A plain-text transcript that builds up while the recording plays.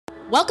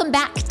Welcome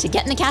back to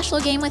Get in the Cash Flow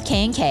Game with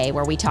K&K,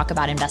 where we talk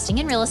about investing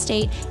in real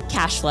estate,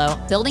 cash flow,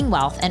 building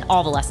wealth, and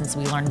all the lessons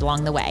we learned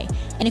along the way.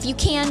 And if you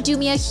can, do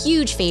me a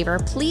huge favor,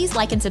 please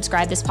like and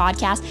subscribe this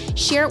podcast,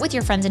 share it with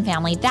your friends and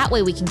family. That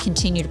way we can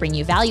continue to bring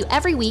you value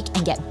every week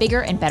and get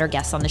bigger and better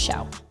guests on the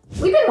show.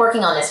 We've been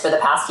working on this for the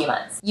past few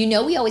months. You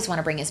know we always want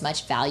to bring as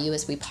much value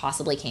as we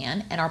possibly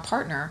can, and our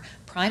partner,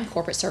 Prime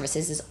Corporate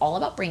Services, is all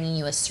about bringing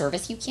you a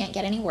service you can't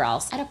get anywhere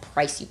else at a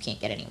price you can't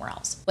get anywhere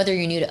else. Whether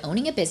you're new to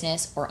owning a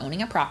business or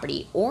owning a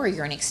property, or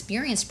you're an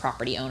experienced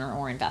property owner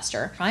or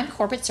investor, Prime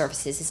Corporate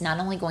Services is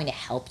not only going to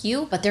help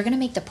you, but they're going to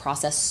make the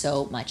process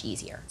so much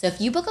easier. So if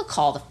you book a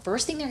call, the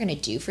first thing they're going to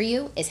do for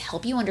you is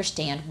help you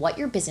understand what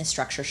your business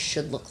structure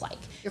should look like,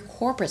 your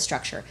corporate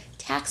structure,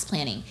 tax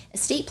planning,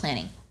 estate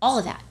planning, all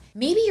of that.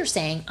 Maybe you're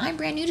saying, I'm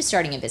brand new to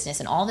starting a business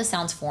and all this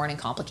sounds foreign and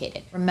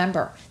complicated.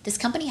 Remember, this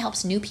company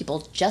helps new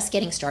people just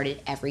getting started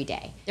every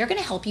day. They're going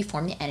to help you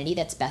form the entity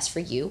that's best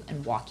for you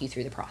and walk you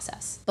through the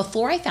process.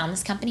 Before I found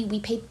this company, we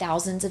paid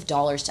thousands of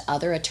dollars to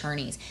other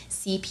attorneys,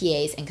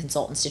 CPAs, and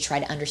consultants to try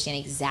to understand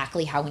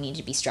exactly how we need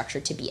to be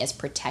structured to be as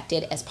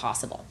protected as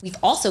possible. We've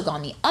also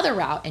gone the other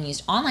route and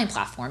used online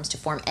platforms to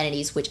form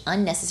entities which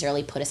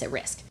unnecessarily put us at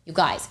risk. You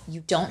guys,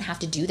 you don't have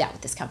to do that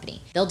with this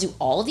company. They'll do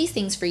all of these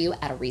things for you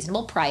at a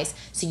reasonable price,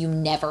 so you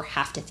never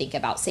have to think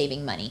about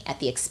saving money at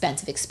the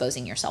expense of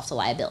exposing yourself to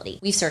liability.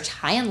 We've searched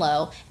high and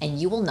low, and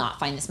you will not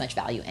find this much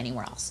value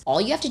anywhere else. All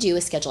you have to do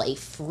is schedule a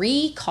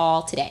free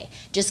call today.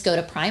 Just go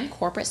to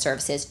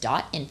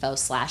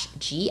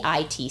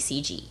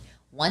primecorporateservices.info/GITCG.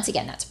 Once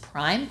again, that's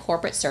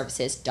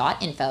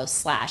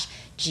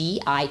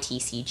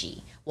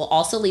primecorporateservices.info/GITCG. We'll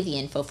also leave the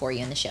info for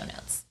you in the show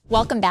notes.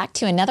 Welcome back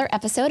to another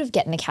episode of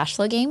Get in the Cash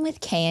Flow Game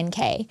with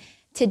K&K.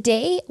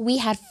 Today, we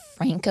had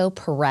Franco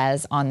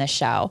Perez on the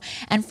show,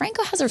 and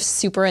Franco has a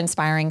super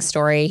inspiring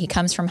story. He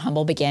comes from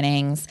humble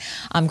beginnings,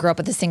 grew up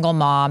with a single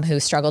mom who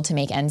struggled to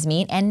make ends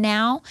meet, and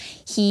now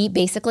he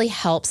basically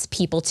helps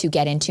people to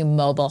get into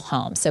mobile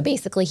homes. So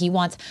basically, he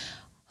wants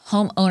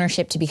home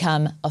ownership to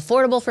become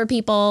affordable for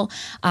people,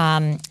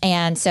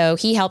 and so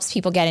he helps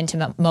people get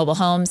into mobile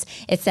homes.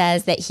 It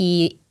says that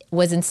he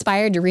was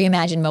inspired to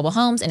reimagine mobile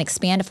homes and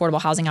expand affordable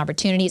housing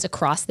opportunities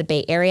across the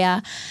Bay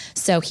Area.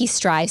 So he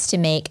strives to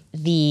make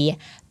the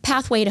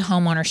pathway to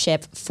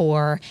homeownership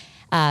for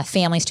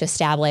families to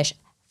establish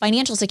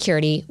financial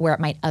security where it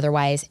might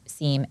otherwise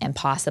seem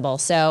impossible.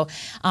 So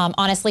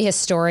honestly, his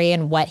story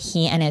and what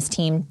he and his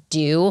team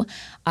do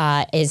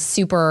is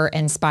super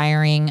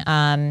inspiring.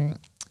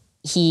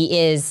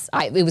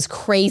 It was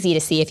crazy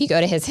to see. If you go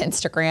to his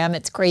Instagram,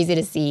 it's crazy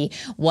to see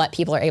what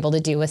people are able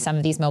to do with some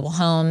of these mobile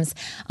homes.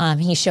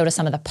 He showed us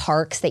some of the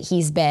parks that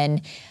he's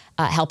been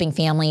helping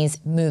families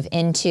move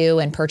into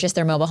and purchase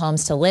their mobile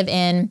homes to live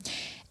in.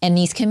 And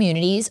these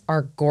communities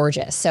are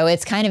gorgeous. So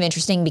it's kind of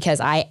interesting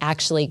because I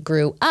actually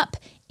grew up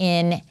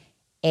in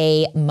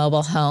a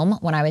mobile home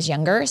when I was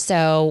younger.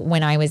 So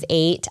when I was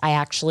 8, I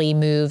actually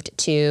moved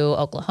to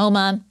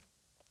Oklahoma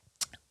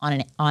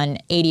on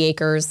 80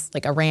 acres,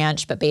 like a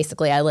ranch, but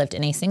basically I lived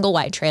in a single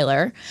wide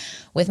trailer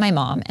with my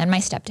mom and my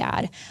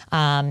stepdad.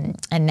 And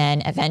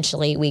then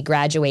eventually we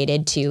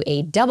graduated to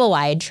a double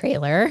wide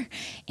trailer,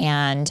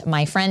 and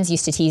my friends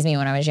used to tease me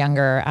when I was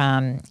younger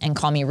and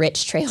call me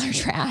rich trailer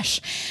trash.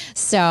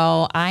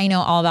 So I know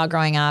all about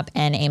growing up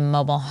in a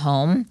mobile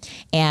home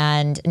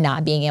and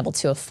not being able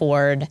to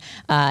afford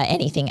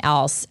anything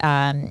else.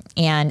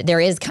 And there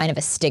is kind of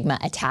a stigma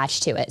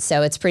attached to it.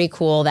 So it's pretty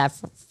cool that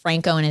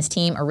Franco and his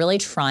team are really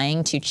trying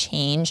to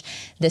change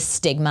the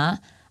stigma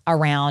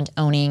around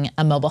owning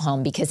a mobile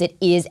home, because it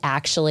is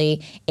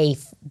actually a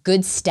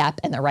good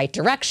step in the right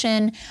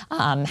direction.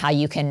 How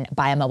you can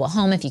buy a mobile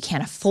home if you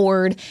can't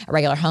afford a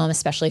regular home,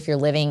 especially if you're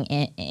living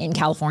in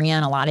California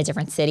and a lot of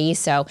different cities.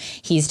 So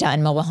he's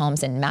done mobile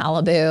homes in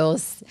Malibu,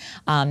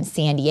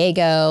 San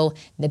Diego,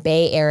 the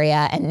Bay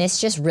Area, and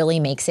this just really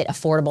makes it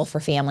affordable for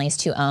families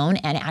to own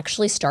and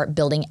actually start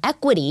building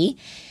equity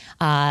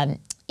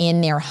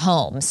in their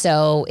home.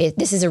 So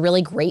this is a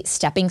really great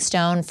stepping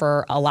stone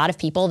for a lot of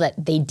people that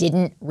they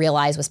didn't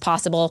realize was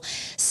possible.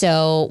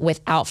 So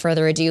without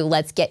further ado,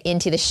 let's get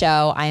into the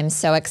show. I am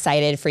so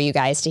excited for you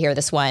guys to hear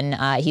this one.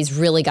 He's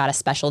really got a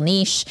special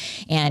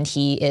niche, and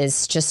he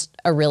is just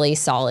a really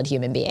solid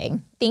human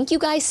being. Thank you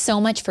guys so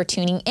much for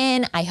tuning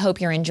in. I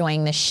hope you're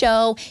enjoying the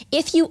show.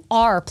 If you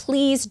are,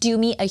 please do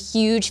me a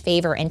huge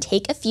favor and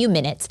take a few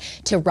minutes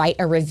to write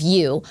a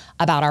review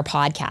about our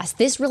podcast.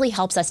 This really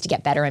helps us to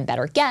get better and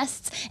better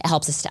guests. It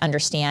helps us to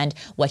understand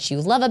what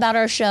you love about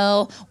our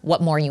show,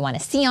 what more you want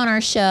to see on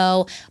our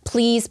show.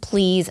 Please,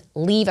 please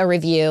leave a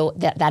review.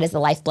 That is the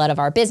lifeblood of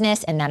our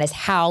business, and that is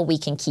how we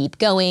can keep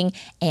going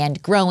and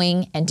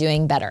growing and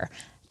doing better.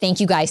 Thank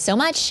you guys so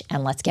much,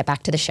 and let's get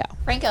back to the show.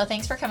 Franco,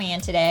 thanks for coming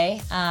in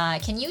today.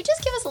 Can you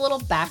just give us a little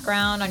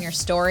background on your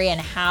story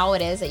and how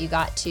it is that you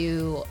got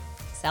to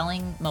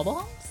selling mobile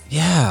homes?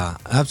 Yeah,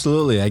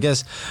 absolutely. I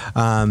guess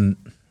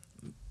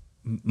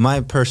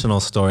my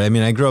personal story, I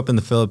mean, I grew up in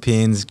the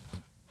Philippines,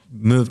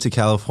 moved to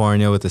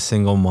California with a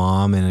single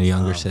mom and a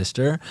younger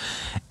sister.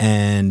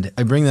 And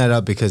I bring that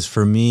up because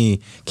for me,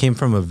 came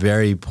from a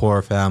very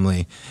poor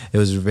family. It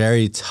was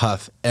very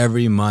tough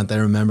every month. I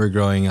remember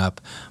growing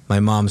up, my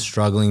mom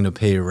struggling to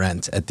pay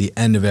rent at the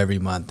end of every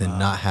month and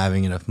not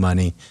having enough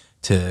money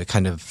to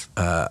kind of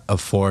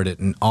afford it,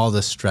 and all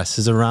the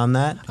stresses around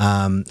that.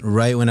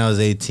 Right when I was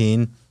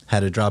 18,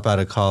 had to drop out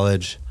of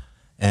college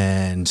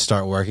and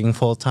start working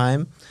full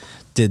time.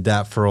 Did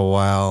that for a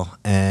while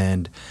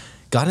and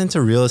got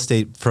into real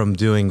estate from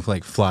doing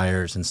like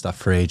flyers and stuff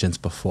for agents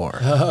before.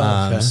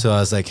 So I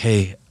was like,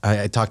 hey,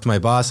 I talked to my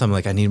boss. I'm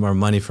like, I need more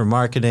money for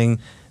marketing.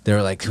 They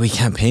were like, we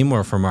can't pay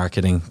more for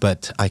marketing,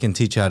 but I can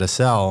teach you how to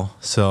sell.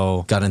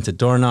 So got into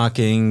door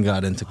knocking,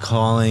 got into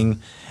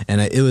calling.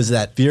 And it was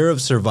that fear of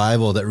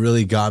survival that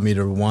really got me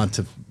to want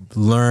to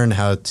learn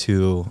how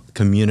to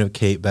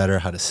communicate better,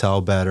 how to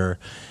sell better,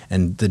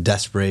 and the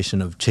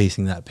desperation of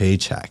chasing that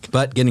paycheck.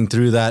 But getting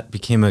through that,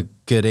 became a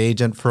good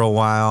agent for a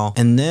while.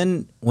 And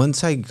then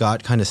once I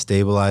got kind of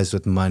stabilized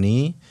with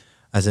money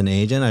as an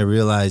agent, I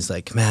realized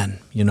like, man,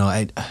 you know,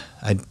 I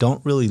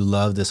don't really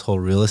love this whole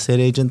real estate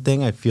agent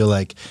thing. I feel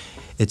like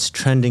it's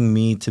trending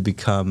me to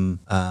become,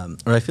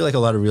 or I feel like a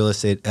lot of real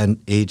estate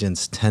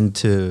agents tend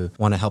to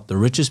want to help the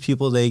richest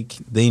people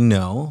they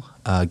know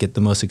get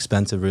the most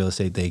expensive real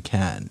estate they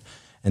can.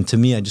 And to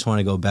me, I just want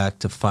to go back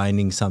to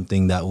finding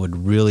something that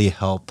would really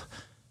help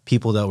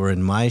people that were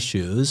in my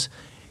shoes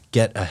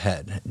get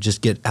ahead,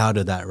 just get out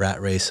of that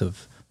rat race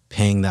of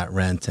paying that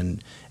rent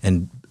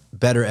and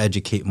better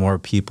educate more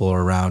people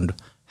around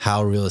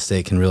how real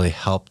estate can really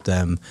help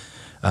them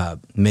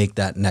make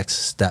that next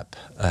step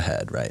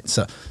ahead, right?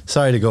 So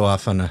sorry to go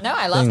off on a No,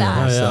 I love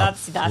that.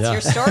 That's Yeah.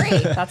 your story.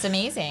 That's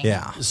amazing.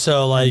 Yeah.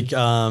 So like,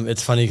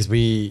 it's funny because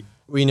we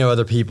know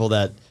other people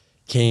that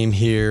came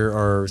here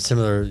or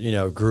similar, you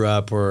know, grew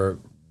up or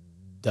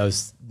that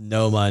was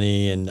no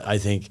money. And I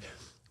think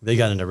they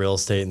got into real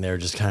estate and they're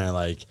just kind of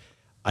like,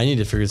 I need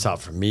to figure this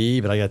out for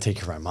me, but I got to take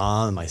care of my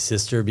mom and my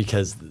sister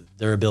because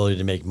their ability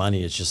to make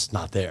money is just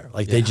not there.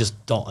 Like they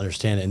just don't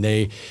understand it.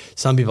 And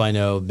some people I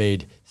know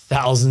made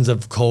thousands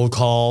of cold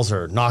calls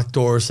or knocked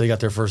doors. So they got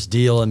their first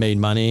deal and made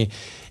money.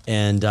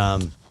 And,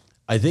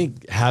 I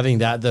think having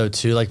that though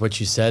too, like what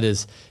you said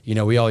is, you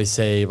know, we always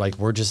say like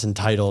we're just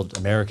entitled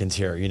Americans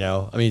here, you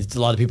know. I mean, a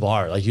lot of people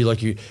are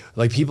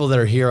like people that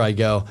are here. I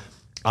go,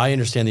 I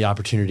understand the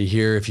opportunity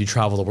here. If you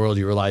travel the world,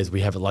 you realize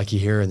we have it lucky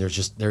here, and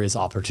there is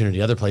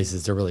opportunity. Other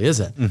places there really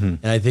isn't.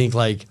 And I think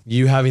like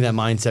you having that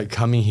mindset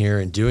coming here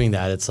and doing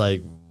that, it's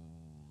like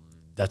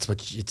that's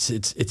what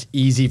it's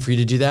easy for you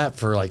to do that.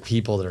 For like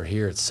people that are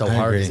here, it's so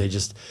hard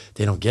because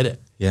they don't get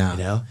it. Yeah. You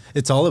know,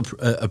 it's all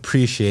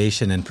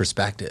appreciation and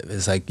perspective.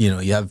 It's like, you know,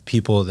 you have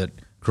people that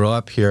grow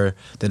up here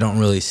that don't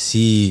really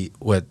see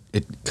what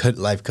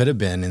life could have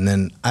been. And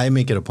then I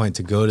make it a point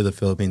to go to the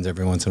Philippines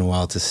every once in a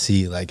while to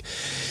see, like,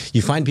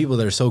 you find people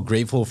that are so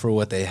grateful for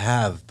what they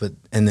have,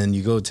 and then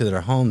you go to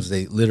their homes,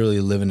 they literally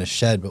live in a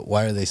shed, but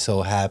why are they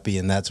so happy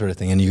and that sort of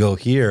thing. And you go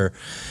here,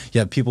 you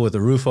have people with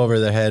a roof over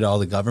their head, all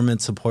the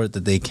government support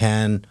that they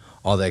can,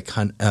 all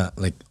that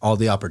like all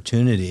the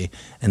opportunity,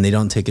 and they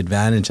don't take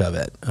advantage of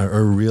it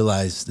or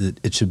realize that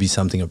it should be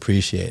something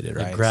appreciated,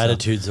 right?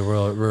 Gratitude's the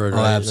word, right? Oh,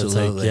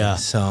 absolutely. Like, yeah.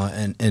 So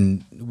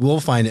and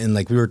we'll find it, and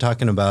like we were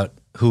talking about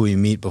who we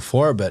meet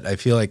before, but I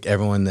feel like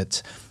everyone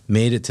that's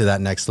made it to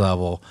that next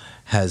level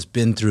has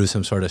been through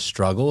some sort of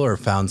struggle or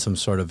found some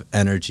sort of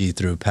energy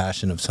through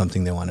passion of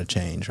something they want to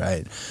change,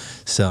 right?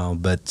 So,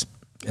 but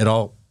it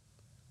all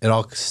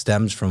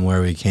stems from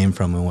where we came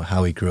from and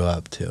how we grew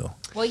up too.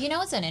 Well, you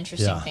know, it's an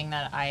interesting thing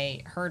that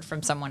I heard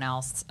from someone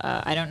else.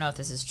 I don't know if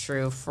this is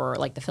true for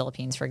like the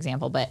Philippines, for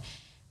example, but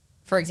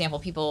for example,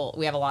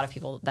 we have a lot of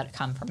people that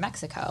come from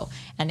Mexico,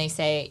 and they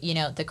say, you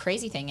know, the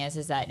crazy thing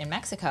is that in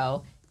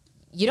Mexico,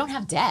 you don't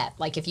have debt.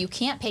 Like if you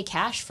can't pay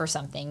cash for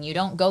something, you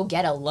don't go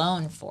get a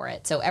loan for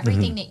it. So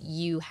everything that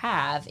you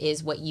have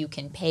is what you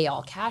can pay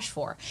all cash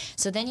for.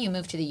 So then you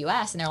move to the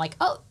US and they're like,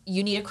 oh,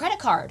 you need a credit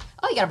card.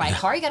 Oh, you got to buy a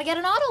car. You got to get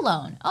an auto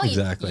loan. Oh,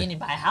 exactly. you need to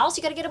buy a house.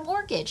 You got to get a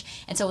mortgage.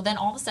 And so then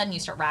all of a sudden you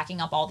start racking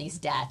up all these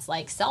debts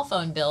like cell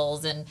phone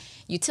bills and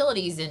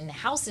utilities and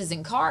houses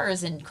and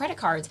cars and credit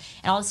cards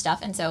and all this stuff.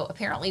 And so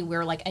apparently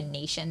we're like a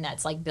nation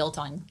that's like built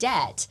on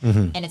debt.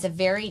 And it's a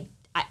very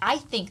I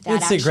think that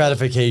instant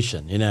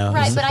gratification, you know.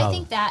 Right, but I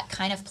think that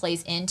kind of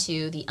plays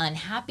into the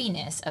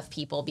unhappiness of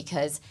people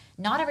because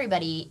not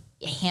everybody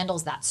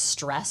handles that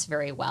stress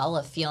very well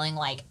of feeling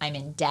like I'm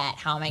in debt.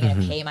 How am I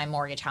going to pay my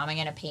mortgage? How am I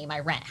going to pay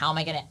my rent? How am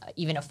I going to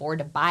even afford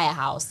to buy a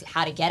house?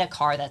 How to get a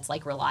car that's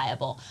like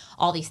reliable?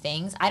 All these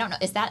things. I don't know.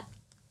 Is that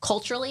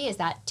culturally, is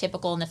that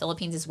typical in the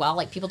Philippines as well?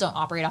 Like people don't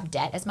operate off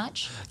debt as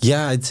much?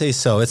 Yeah, I'd say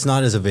so. It's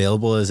not as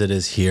available as it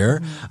is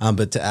here.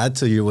 But to add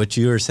to what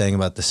you were saying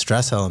about the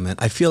stress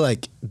element, I feel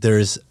like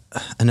there's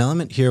an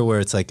element here where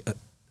it's like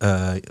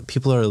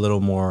people are a little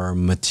more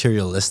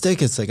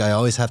materialistic. It's like I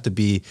always have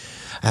to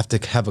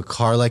have a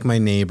car like my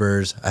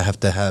neighbors. I have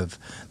to have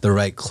the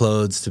right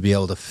clothes to be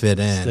able to fit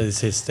in. They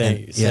say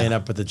staying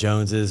up with the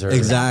Joneses, or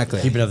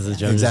exactly keeping up with the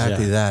Joneses.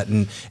 Exactly that.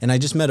 And I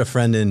just met a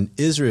friend in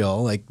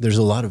Israel. Like there's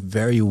a lot of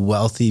very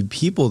wealthy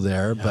people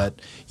there,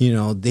 but you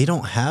know, they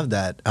don't have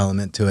that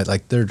element to it.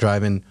 Like they're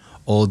driving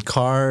old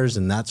cars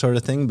and that sort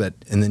of thing,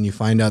 and then you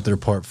find out their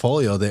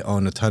portfolio, they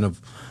own a ton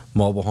of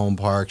mobile home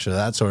parks or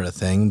that sort of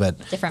thing, but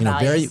different you know,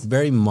 values.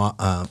 very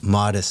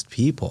modest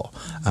people.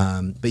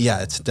 But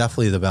yeah, it's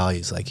definitely the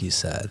values, like you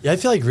said. Yeah, I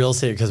feel like real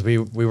estate, because we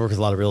work with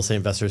a lot of real estate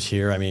investors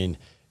here. I mean,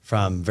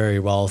 from very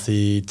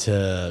wealthy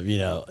to, you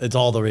know, it's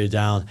all the way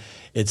down.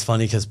 It's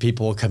funny because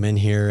people will come in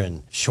here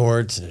in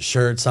shorts and a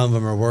shirt. Some of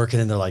them are working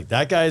and they're like,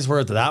 that guy's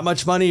worth that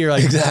much money. You're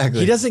like, exactly.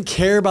 He doesn't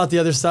care about the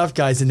other stuff,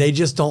 guys. And they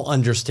just don't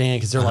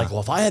understand, because they're like,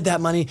 well, if I had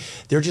that money,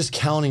 they're just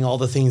counting all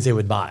the things they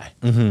would buy.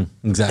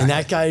 Mm-hmm. Exactly. And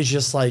that guy is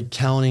just like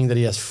counting that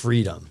he has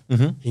freedom.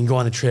 Mm-hmm. He can go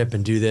on a trip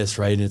and do this,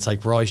 right? And it's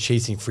like we're always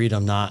chasing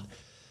freedom, not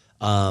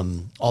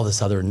all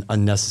this other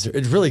unnecessary.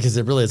 It's really, because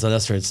it really is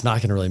unnecessary. It's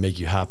not going to really make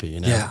you happy, you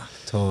know? Yeah,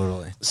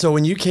 totally. So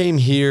when you came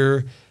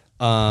here,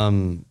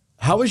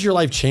 how has your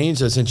life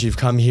changed since you've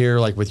come here,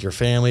 like with your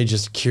family?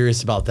 Just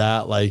curious about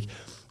that, like,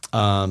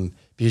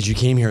 because you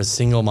came here as a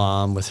single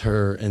mom with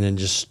her, and then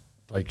just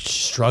like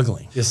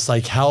struggling. Just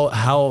like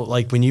how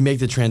like when you make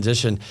the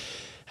transition,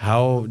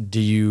 how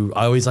do you?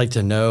 I always like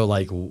to know,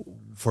 like,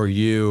 for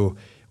you,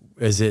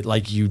 is it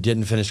like you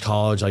didn't finish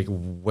college? Like,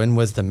 when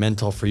was the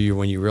mental for you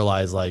when you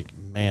realized, like,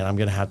 man, I'm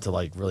gonna have to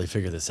like really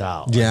figure this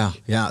out? Yeah.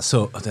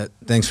 So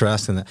thanks for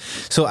asking that.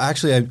 So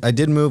actually, I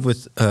did move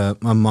with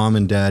my mom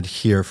and dad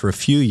here for a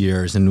few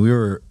years, and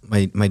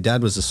my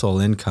dad was the sole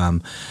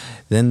income.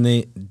 Then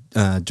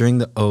during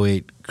the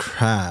 2008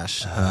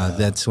 crash,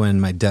 that's when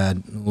my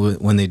dad,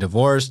 when they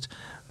divorced,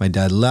 my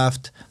dad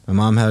left. My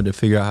mom had to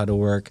figure out how to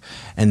work,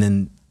 and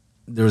then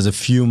there was a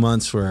few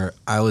months where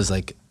I was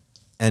like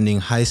ending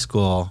high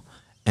school.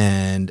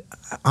 And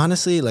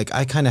honestly, like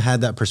I kind of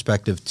had that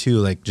perspective too,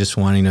 like just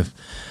wanting to,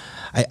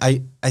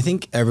 I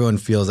think everyone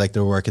feels like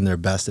they're working their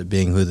best at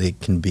being who they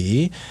can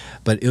be.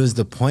 But it was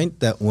the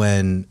point that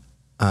when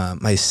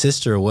my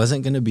sister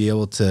wasn't going to be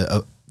able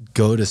to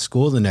go to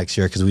school the next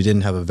year because we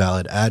didn't have a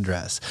valid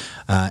address.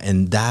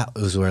 And that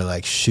was where,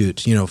 like,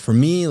 shoot, you know, for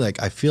me,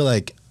 like, I feel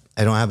like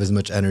I don't have as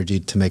much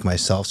energy to make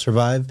myself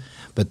survive,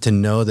 but to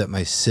know that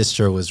my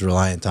sister was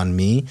reliant on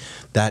me,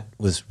 that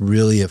was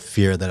really a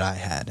fear that I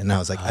had. And I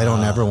was like, I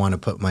don't ever want to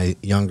put my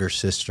younger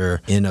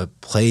sister in a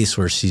place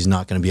where she's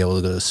not going to be able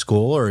to go to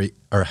school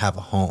or have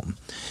a home.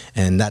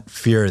 And that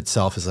fear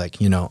itself is like,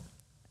 you know,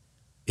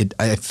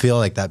 I feel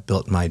like that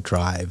built my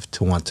drive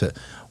to want to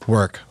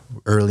work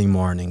early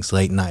mornings,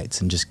 late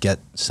nights, and just get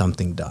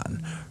something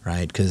done,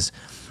 right? Because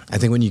I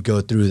think when you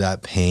go through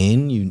that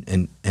pain,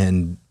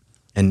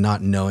 and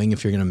not knowing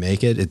if you're going to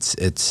make it,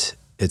 it's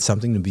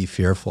something to be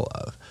fearful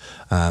of.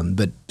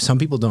 But some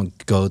people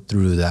don't go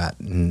through that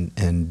and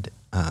end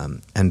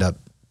up,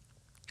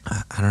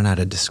 I don't know how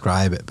to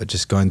describe it, but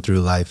just going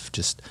through life,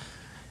 just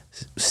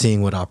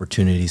seeing what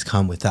opportunities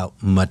come without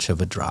much of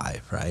a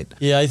drive, right?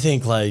 Yeah, I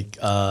think and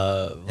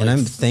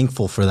I'm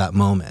thankful for that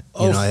moment.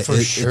 Oh, you know, for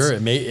sure,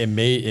 it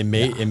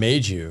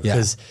made you.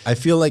 Yeah, I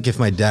feel like if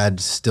my dad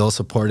still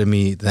supported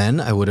me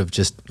then, I would have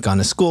just gone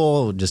to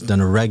school, just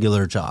done a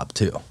regular job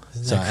too.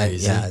 Isn't that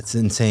crazy? Yeah, it's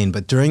insane.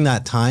 But during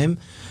that time,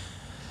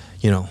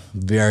 you know,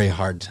 very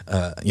hard.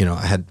 You know,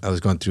 I was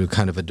going through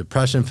kind of a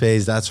depression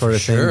phase, that sort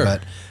of thing.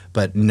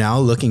 But now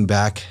looking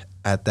back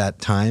at that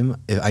time,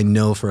 I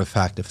know for a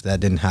fact if that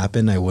didn't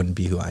happen, I wouldn't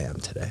be who I am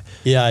today.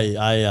 Yeah,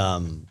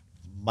 I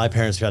my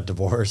parents got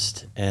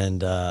divorced,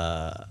 and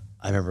I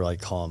remember like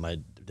calling my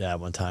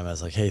dad one time. I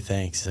was like, "Hey,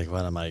 thanks." He's like,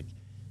 "What?" I'm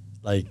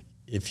like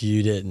if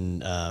you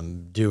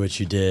didn't do what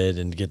you did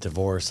and get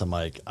divorced, I'm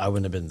like, I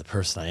wouldn't have been the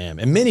person I am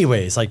in many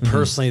ways. Like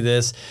personally,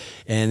 this,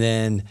 and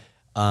then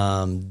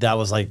that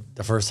was like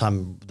the first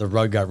time the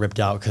rug got ripped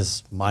out,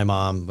 because my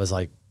mom was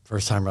like.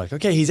 First time we're like,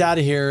 okay, he's out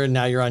of here, and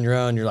now you're on your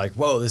own. You're like,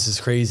 whoa, this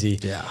is crazy.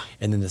 Yeah.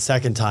 And then the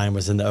second time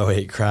was in the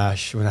 2008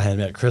 crash when I had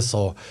met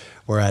Crystal,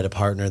 where I had a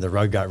partner, the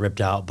rug got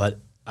ripped out. But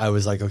I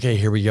was like, okay,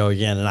 here we go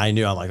again. And I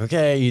knew, I'm like,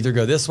 okay, either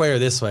go this way or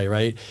this way,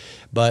 right?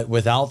 But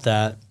without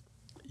that,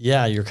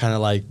 yeah, you're kind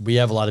of like, we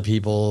have a lot of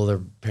people, their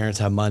parents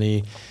have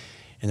money,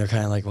 and they're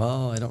kind of like,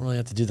 well, I don't really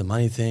have to do the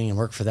money thing and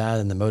work for that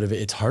and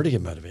it's hard to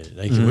get motivated.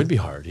 Like it would be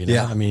hard, you know?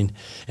 Yeah. I mean,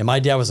 and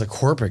my dad was a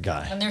corporate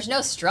guy. And there's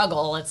no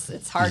struggle.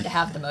 It's hard to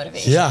have the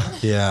motivation. Yeah.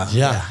 Yeah.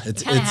 You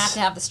kind of have to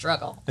have the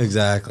struggle.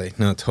 Exactly.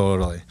 No,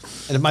 totally.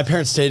 And if my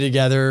parents stayed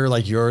together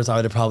like yours, I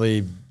would have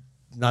probably,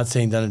 not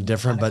saying done it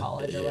different, but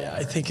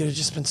I think it would have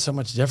just been so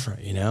much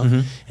different, you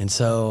know? And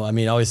so, I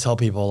mean, I always tell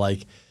people,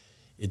 like,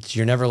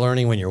 you're never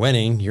learning when you're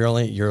winning. You're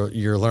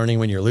learning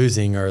when you're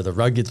losing, or the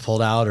rug gets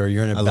pulled out, or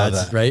you're in a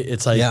bad, right?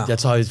 It's like,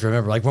 that's always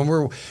remember. Like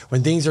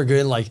when things are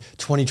good, like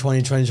 2020,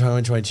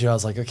 2021, 2022, I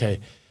was like, okay,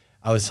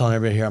 I was telling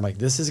everybody here, I'm like,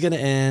 this is going to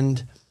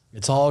end.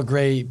 It's all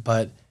great,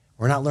 but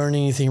we're not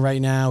learning anything right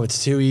now.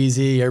 It's too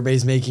easy.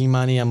 Everybody's making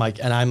money. I'm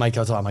like, I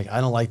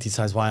don't like these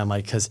times. Why? I'm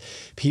like, because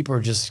people are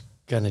just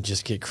going to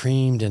just get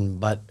creamed.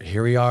 But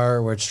here we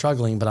are, we're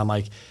struggling. But I'm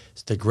like,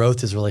 the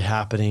growth is really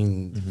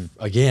happening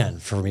again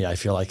for me, I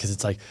feel like, because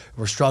it's like,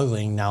 we're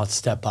struggling. Now let's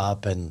step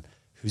up and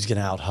who's going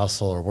to out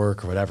hustle or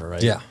work or whatever,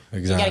 right? Yeah,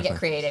 exactly. You got to get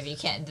creative. You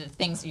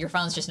can't, your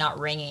phone's just not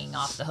ringing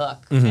off the hook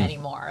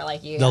anymore.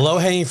 Like the low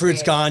hanging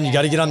fruit's gone. You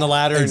got to get on the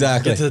ladder and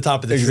get to the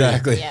top of the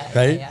tree.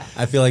 Right?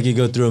 I feel like you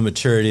go through a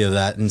maturity of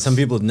that, and some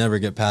people never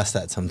get past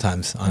that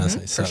sometimes,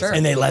 honestly. For sure.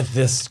 And they let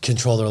this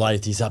control their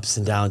life, these ups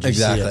and downs. You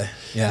see it.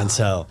 Yeah. And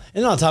so,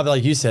 and on top of it,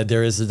 like you said,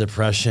 there is the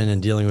depression and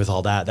dealing with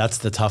all that. That's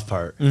the tough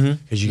part.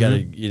 Because you got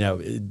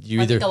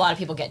to, I think a lot of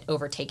people get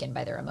overtaken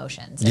by their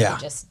emotions. And Yeah.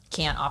 they just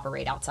can't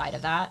operate outside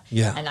of that.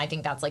 Yeah. And I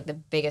think that's like the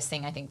biggest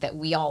thing I think that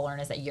we all learn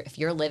is that if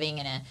you're living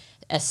in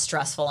a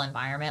stressful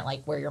environment,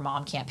 like where your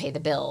mom can't pay the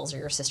bills or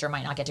your sister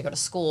might not get to go to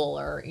school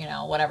or,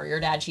 whatever, your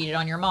dad cheated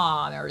on your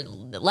mom or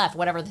left,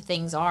 whatever the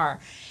things are,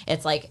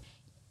 it's like,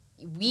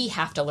 we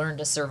have to learn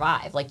to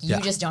survive. Like you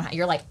just don't,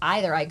 you're like,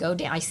 either I go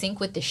down, I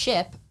sink with the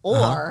ship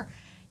or,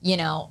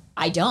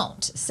 I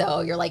don't.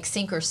 So you're like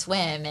sink or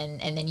swim.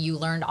 And then you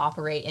learn to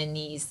operate in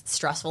these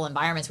stressful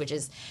environments, which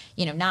is,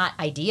 not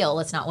ideal.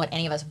 It's not what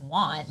any of us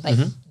want, but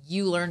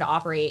you learn to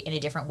operate in a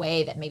different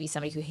way that maybe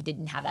somebody who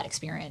didn't have that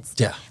experience.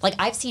 Yeah. Like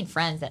I've seen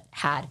friends that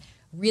had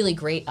really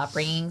great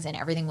upbringings and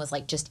everything was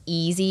like just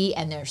easy.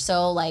 And they're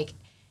so like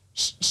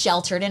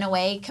sheltered in a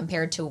way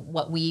compared to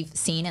what we've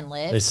seen and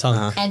lived. They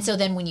sunk. And so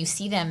then when you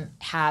see them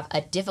have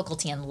a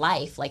difficulty in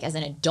life, like as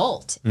an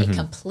adult, it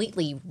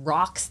completely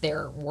rocks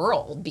their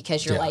world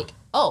because you're like,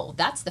 oh,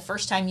 that's the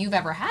first time you've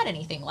ever had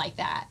anything like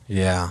that.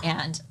 Yeah.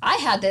 And I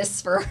had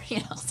this for,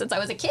 since I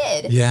was a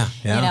kid.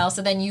 Yeah.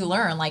 So then you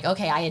learn like,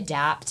 okay, I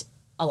adapt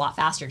a lot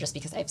faster just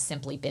because I've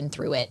simply been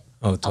through it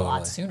a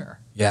lot sooner.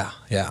 Yeah,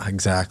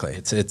 exactly.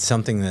 It's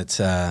something that's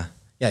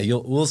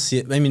we'll see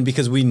it. I mean,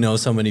 because we know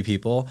so many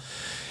people,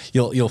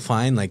 you'll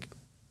find like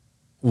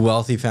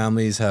wealthy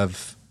families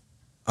have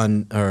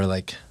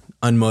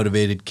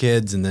unmotivated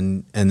kids, and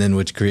then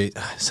which create.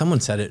 Someone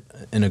said it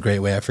in a great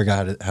way. I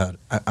forgot it.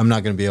 I'm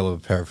not going to be able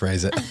to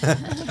paraphrase it.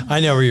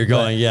 I know where you're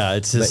going.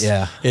 It's just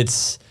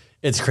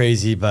it's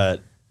crazy,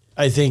 but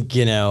I think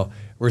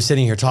we're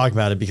sitting here talking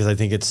about it because I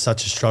think it's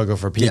such a struggle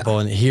for people.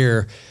 And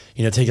here,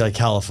 take like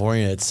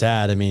California, it's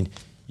sad. I mean,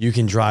 you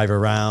can drive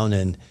around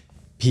and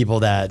people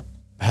that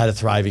had a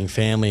thriving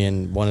family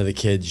and one of the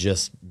kids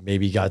just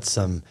maybe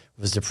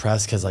was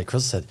depressed because like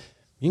Crystal said,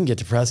 you can get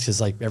depressed because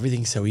like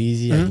everything's so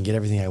easy. I can get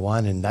everything I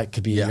want. And that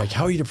could be like,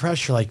 how are you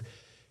depressed? You're like,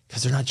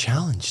 because they're not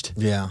challenged.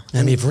 Yeah.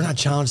 I mean, if we're not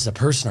challenged as a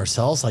person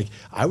ourselves, like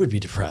I would be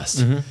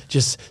depressed.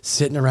 Just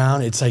sitting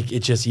around, it's like,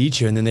 it just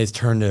eats you. And then they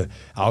turn to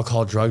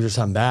alcohol, drugs or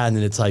something bad. And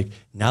then it's like,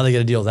 now they got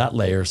to deal with that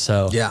layer.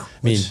 So, I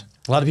mean,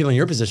 a lot of people in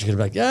your position could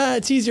be like,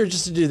 it's easier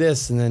just to do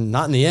this. And then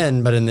not in the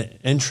end, but in the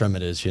interim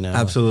it is,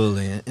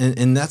 Absolutely.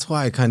 And that's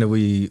why kind of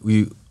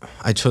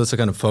I chose to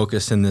kind of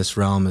focus in this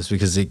realm is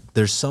because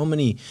there's so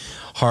many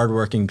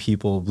hardworking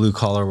people, blue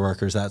collar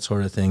workers, that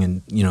sort of thing.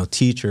 And,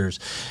 teachers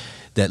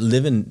that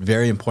live in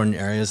very important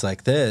areas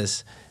like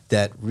this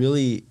that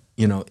really,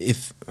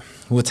 if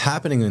what's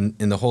happening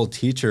in the whole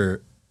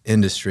teacher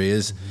industry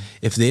is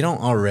if they don't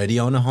already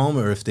own a home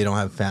or if they don't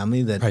have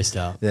family priced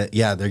out, they're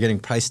getting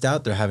priced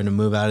out. They're having to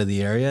move out of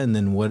the area, and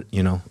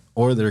then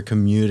or they're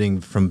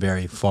commuting from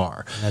very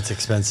far. That's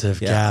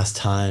expensive, gas,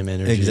 time,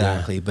 energy.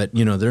 Exactly. But,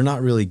 they're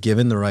not really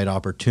given the right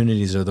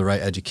opportunities or the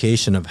right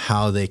education of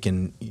how they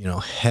can,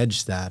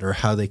 hedge that or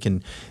how they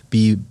can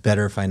be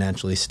better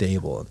financially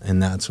stable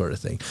and that sort of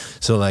thing.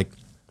 So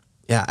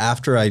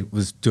after I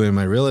was doing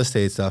my real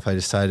estate stuff, I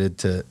decided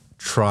to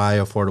try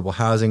affordable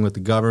housing with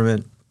the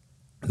government,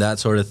 that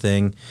sort of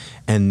thing.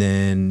 And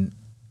then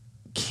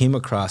came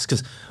across,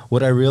 because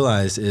what I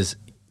realized is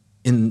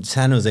in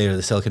San Jose or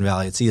the Silicon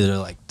Valley, it's either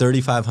like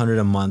 $3,500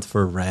 a month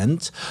for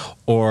rent,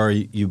 or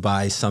you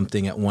buy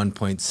something at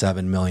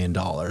 $1.7 million,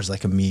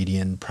 like a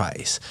median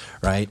price,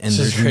 right? And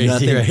there's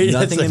crazy,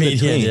 nothing in median,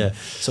 between. Yeah.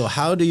 So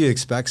how do you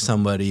expect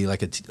somebody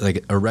like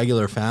a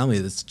regular family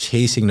that's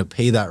chasing to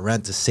pay that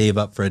rent to save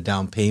up for a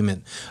down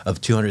payment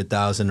of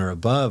 $200,000 or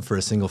above for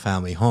a single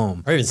family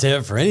home, or even save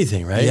up for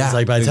anything, right? Yeah, it's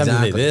like by the time they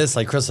exactly. make this,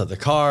 like Chris had the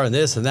car and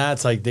this and that,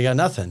 it's like they got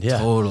nothing. Yeah,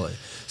 totally.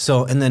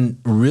 So, and then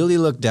really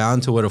look down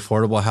to what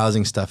affordable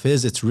housing stuff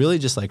is. It's really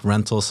just like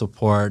rental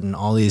support and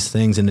all these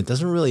things, and it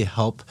doesn't really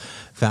help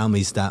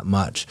families that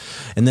much.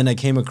 And then I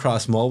came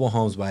across mobile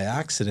homes by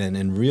accident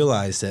and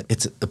realized that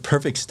it's the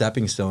perfect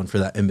stepping stone for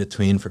that in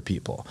between for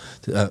people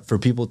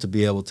to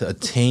be able to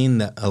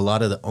attain a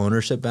lot of the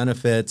ownership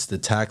benefits, the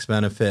tax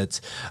benefits,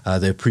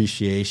 the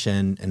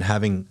appreciation, and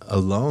having a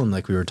loan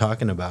like we were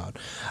talking about,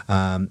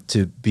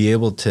 to be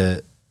able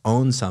to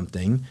own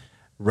something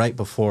right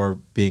before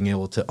being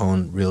able to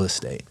own real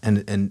estate.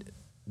 And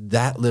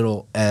that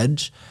little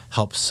edge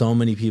helps so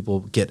many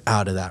people get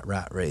out of that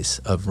rat race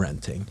of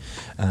renting.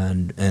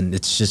 And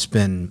it's just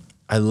been,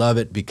 I love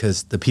it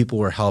because the people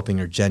we're helping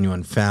are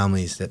genuine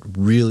families that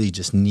really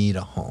just need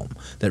a home,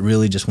 that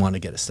really just want to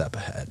get a step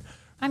ahead.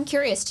 I'm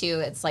curious too.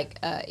 It's like,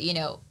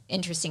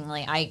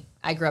 interestingly,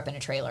 I grew up in a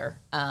trailer,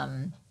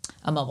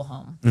 a mobile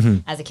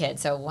home as a kid.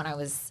 So when I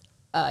was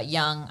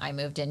young, I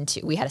moved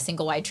we had a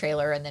single wide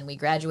trailer, and then we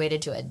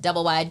graduated to a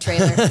double wide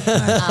trailer.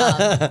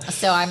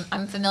 So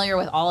I'm familiar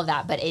with all of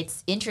that, but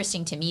it's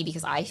interesting to me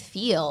because I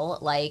feel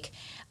like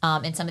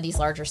in some of these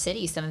larger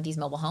cities, some of these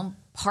mobile home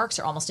parks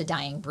are almost a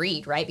dying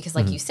breed, right? Because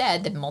like you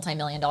said, the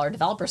multi-million-dollar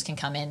developers can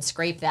come in,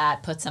 scrape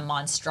that, put some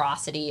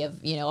monstrosity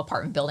of,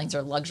 apartment buildings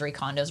or luxury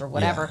condos or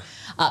whatever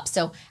up.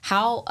 So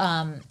how,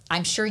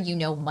 I'm sure you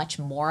know much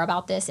more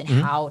about this and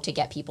how to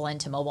get people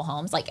into mobile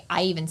homes. Like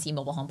I even see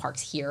mobile home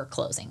parks here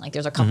closing. Like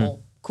there's a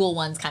couple cool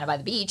ones kind of by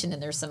the beach, and then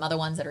there's some other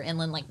ones that are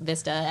inland like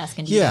Vista,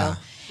 Escondido,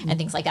 and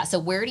things like that. So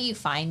where do you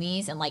find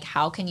these, and like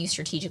how can you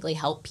strategically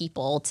help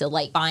people to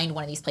like find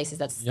one of these places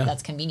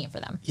that's convenient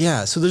for them?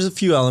 Yeah, so there's a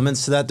few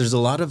elements to that.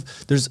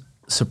 There's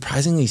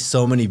surprisingly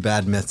so many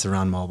bad myths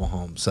around mobile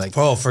homes. Like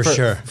for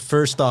sure.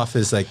 First off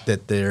is like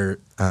that they're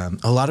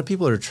a lot of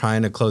people are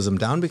trying to close them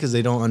down because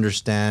they don't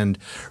understand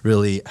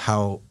really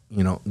how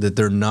that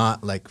they're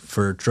not like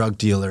for drug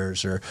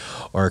dealers or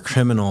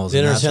criminals. They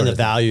understand the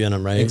value in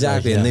them, right?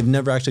 Exactly. And they've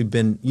never actually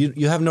been,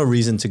 you have no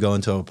reason to go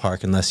into a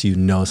park unless you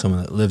know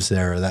someone that lives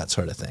there or that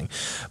sort of thing.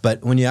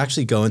 But when you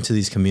actually go into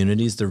these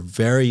communities, they're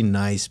very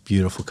nice,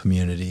 beautiful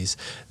communities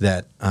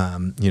that,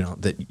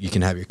 that you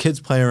can have your kids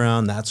play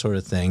around, that sort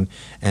of thing.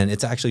 And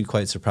it's actually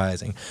quite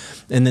surprising.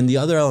 And then the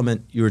other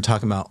element you were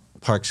talking about,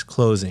 parks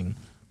closing.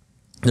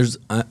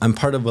 I'm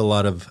part of a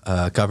lot of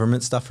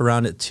government stuff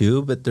around it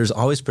too, but there's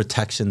always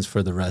protections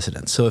for the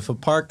residents. So if a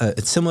park,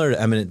 it's similar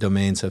to eminent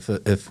domain. So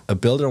if a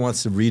builder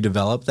wants to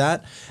redevelop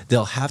that,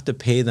 they'll have to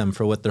pay them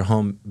for what their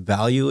home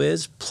value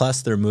is,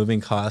 plus their moving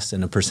costs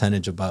and a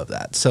percentage above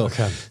that. So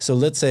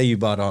let's say you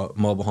bought a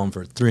mobile home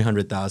for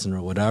 $300,000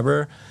 or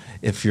whatever.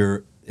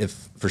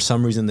 If for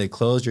some reason they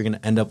close, you're going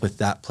to end up with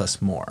that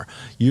plus more.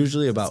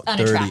 Usually about it's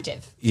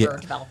unattractive for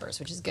developers,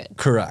 which is good.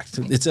 Correct.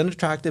 Right. It's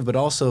unattractive, but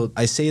also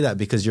I say that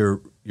because your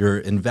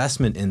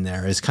investment in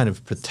there is kind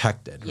of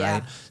protected,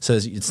 right? So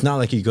it's not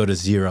like you go to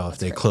zero if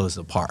they close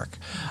the park.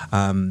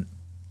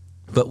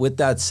 But with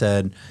that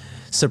said,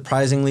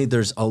 surprisingly,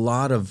 there's a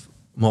lot of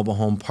mobile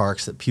home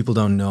parks that people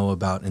don't know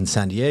about in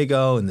San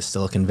Diego and the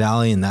Silicon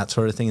Valley and that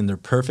sort of thing, and they're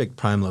perfect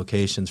prime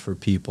locations for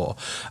people.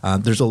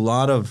 There's a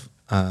lot of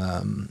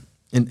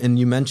and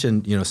you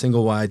mentioned,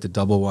 single wide to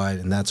double wide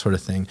and that sort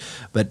of thing.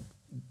 But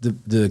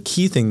the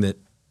key thing that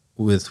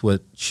with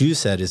what you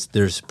said is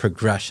there's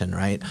progression,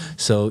 right?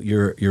 So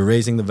you're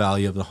raising the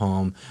value of the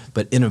home,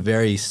 but in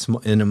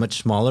a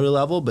much smaller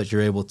level, but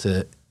you're able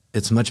to,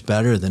 it's much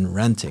better than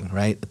renting,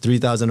 right?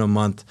 $3,000 a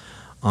month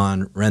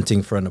on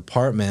renting for an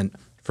apartment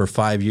for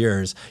 5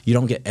 years, you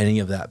don't get any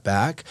of that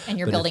back. And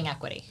you're building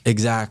equity.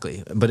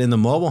 Exactly. But in the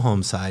mobile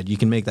home side, you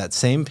can make that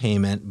same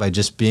payment by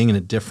just being in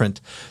a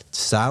different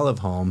style of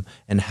home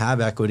and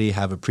have equity,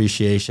 have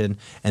appreciation,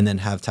 and then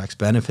have tax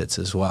benefits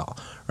as well,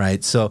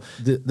 right? So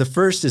the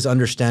first is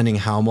understanding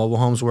how mobile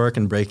homes work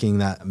and breaking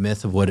that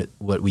myth of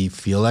what we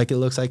feel like it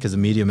looks like, because the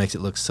media makes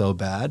it look so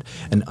bad,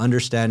 and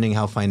understanding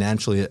how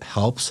financially it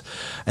helps.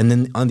 And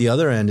then on the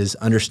other end is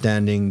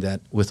understanding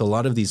that with a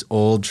lot of these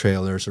old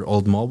trailers or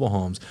old mobile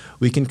homes,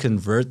 we can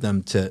convert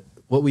them to,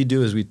 what we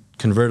do is we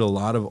convert a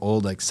lot of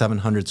old like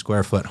 700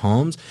 square foot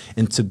homes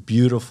into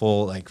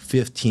beautiful like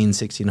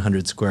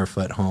 1600 square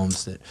foot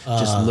homes that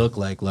just look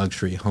like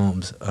luxury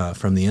homes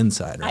from the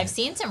inside. Right? I've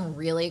seen some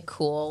really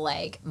cool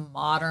like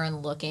modern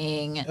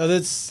looking. Oh,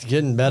 that's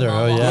getting better.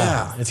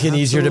 It's getting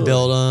easier to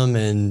build them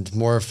and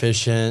more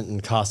efficient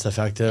and cost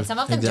effective. And some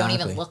of them don't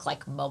even look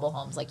like mobile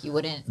homes. Like you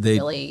wouldn't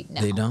really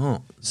know. They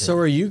don't. So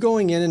are you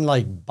going in and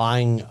like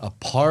buying a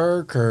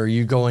park, or are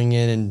you going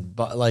in and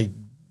like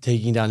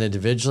taking down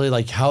individually?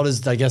 Like how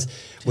does, I guess,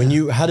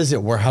 how does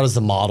it work? How does the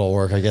model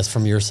work, I guess,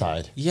 from your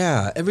side?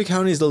 Yeah, every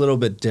county is a little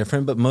bit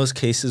different, but most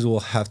cases will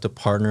have to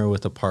partner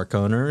with the park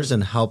owners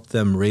and help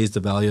them raise the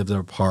value of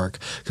their park,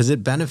 because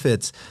it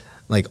benefits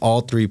like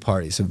all three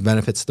parties. It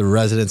benefits the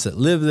residents that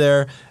live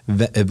there,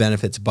 it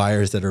benefits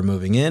buyers that are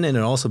moving in, and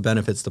it also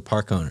benefits the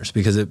park owners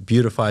because it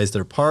beautifies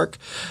their park.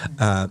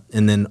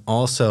 And then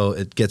also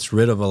it gets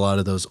rid of a lot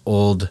of those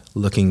old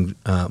looking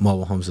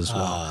mobile homes as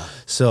well.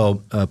 So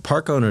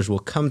park owners will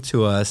come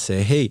to us,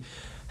 say, hey,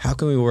 how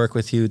can we work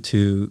with you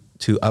to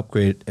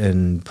upgrade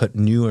and put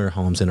newer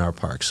homes in our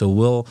park? So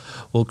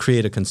we'll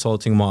create a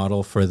consulting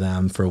model for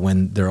them for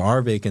when there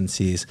are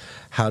vacancies.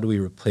 How do we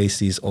replace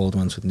these old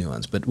ones with new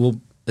ones? But we'll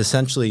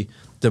essentially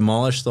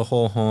demolish the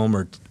whole home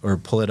or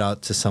pull it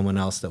out to someone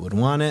else that would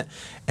want it,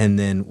 and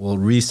then we'll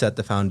reset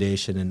the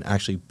foundation and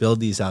actually build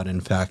these out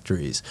in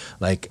factories.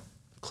 Like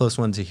close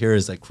one to here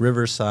is like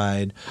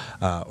Riverside,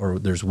 or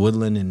there's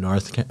Woodland in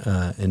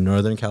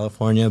Northern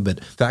California.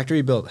 But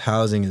factory built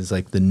housing is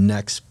like the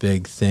next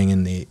big thing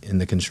in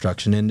the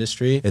construction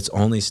industry. It's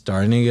only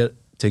starting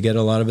to get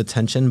a lot of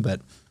attention, but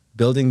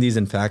building these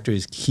in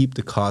factories keep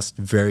the cost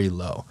very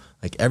low.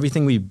 Like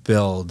everything we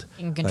build,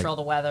 you can control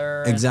the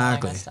weather.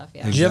 Exactly. And all that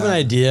stuff, Do you have an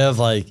idea of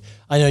like,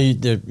 I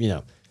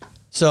know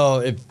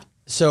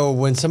So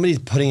when somebody's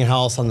putting a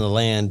house on the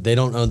land, they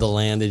don't own the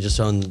land. They just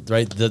own,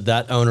 right?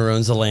 That owner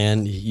owns the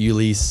land. You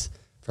lease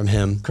from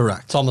him.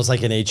 Correct. It's almost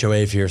like an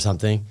HOA fee or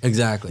something.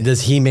 Exactly.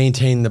 Does he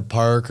maintain the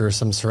park or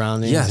some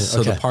surroundings? Yes. So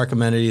Okay. the park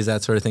amenities,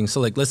 that sort of thing.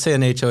 So like, let's say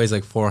an HOA is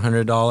like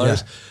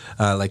 $400.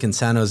 Like in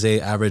San Jose,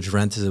 average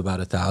rent is about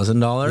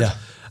 $1,000.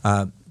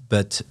 Yeah.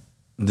 But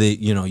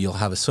you'll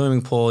have a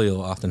swimming pool,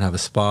 you'll often have a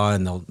spa,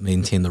 and they'll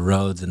maintain the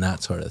roads and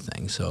that sort of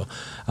thing. So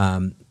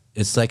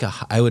it's like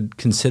I would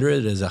consider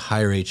it as a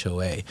higher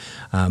HOA.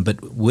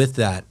 But with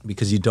that,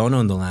 because you don't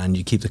own the land,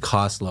 you keep the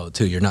cost low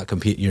too. You're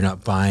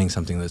not buying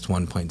something that's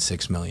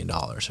 $1.6 million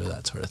or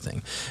that sort of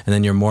thing. And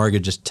then your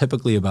mortgage is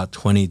typically about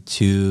 $2,200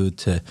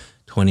 to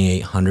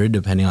 $2,800,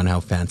 depending on how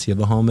fancy of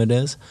a home it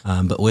is.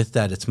 But with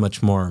that, it's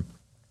much more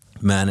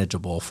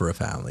manageable for a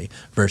family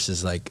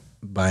versus like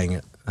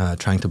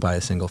trying to buy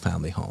a single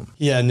family home.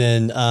 Yeah. And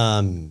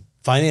then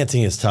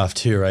financing is tough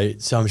too,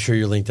 right? So I'm sure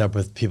you're linked up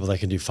with people that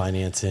can do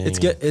financing.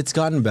 It's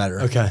gotten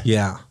better. Okay.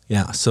 Yeah.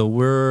 So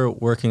we're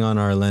working on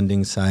our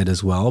lending side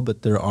as well,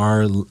 but there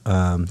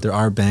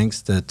are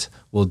banks that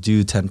will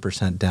do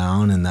 10%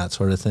 down and that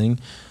sort of thing.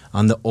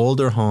 On the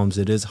older homes,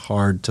 it is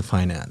hard to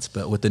finance,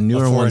 but with the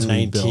newer Before ones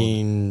we built,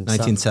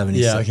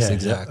 1976, Yeah, okay,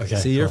 exactly. okay,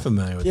 See, you're cool.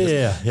 familiar with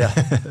this. Yeah.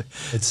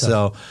 It's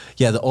So,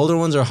 the older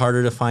ones are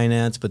harder to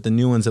finance, but the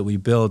new ones that we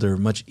build are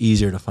much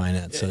easier to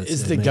finance. So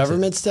is the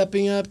government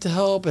stepping up to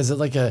help? Is it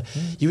like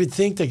you would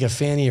think like a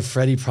Fannie and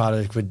Freddie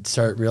product would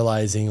start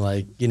realizing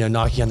like,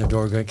 knocking on the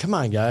door going, come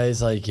on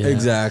guys. Like,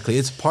 Exactly.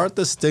 It's part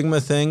the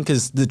stigma thing.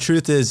 Cause the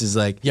truth is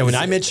like, when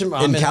I mention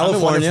in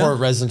California for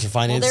residential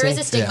financing. Well, there is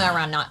a stigma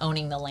around not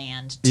owning the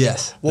land. Too.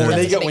 Yes. Well,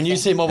 That's when you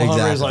say mobile home,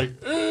 it's like,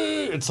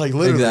 it's like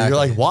literally, you're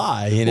like,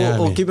 why?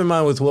 Well, keep in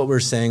mind with what we're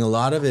saying, a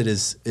lot of it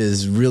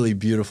is really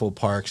beautiful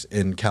parks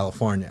in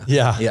California.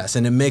 Yeah. Yes,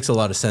 and it makes a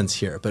lot of sense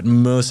here. But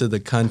most of the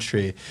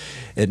country,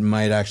 it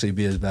might actually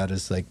be as bad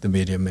as like the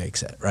media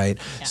makes it, right?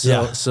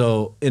 Yeah.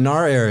 So in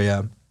our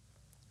area,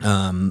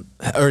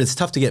 or it's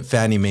tough to get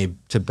Fannie Mae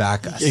to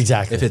back us.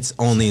 Exactly. If it's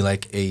only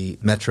like a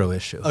metro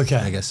issue. Okay.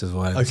 I guess is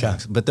what I'm Okay. saying.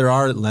 But there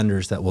are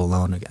lenders that will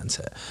loan against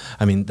it.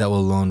 I mean, that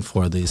will loan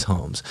for these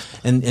homes.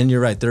 And you're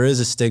right, there is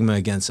a stigma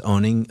against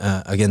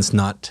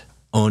not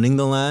owning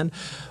the land,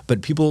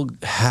 but people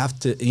have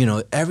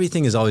to,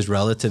 everything is always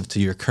relative to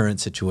your current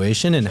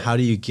situation and how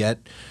do you get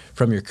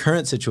from your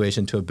current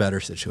situation to a better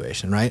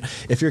situation, right?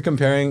 If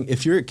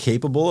you're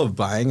capable of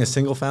buying a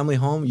single family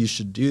home, you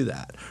should do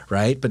that,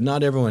 right? But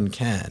not everyone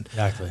can.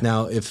 Exactly.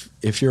 Now,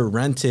 if you're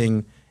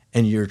renting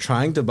and you're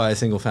trying to buy a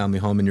single family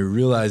home and you're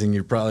realizing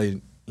you're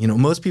probably,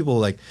 most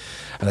people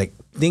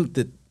think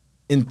that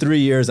in 3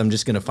 years, I'm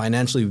just going to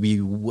financially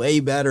be way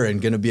better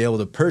and going to be able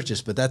to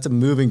purchase, but that's a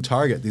moving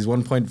target. These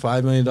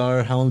 $1.5 million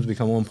homes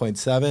become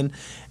 1.7,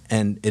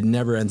 and it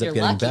never ends up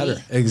getting lucky.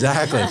 better.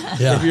 Exactly.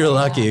 If you're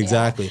lucky,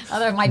 exactly.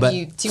 Other it might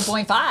be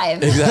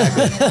 2.5.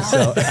 Exactly.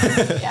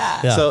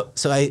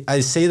 So I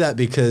say that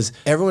because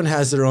everyone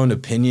has their own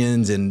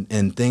opinions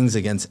and things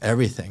against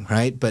everything,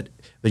 right? But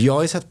you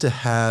always have to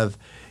have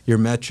your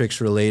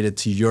metrics related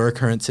to your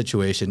current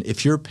situation.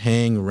 If you're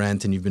paying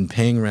rent and you've been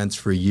paying rents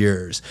for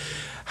years,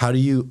 how do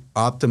you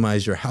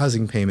optimize your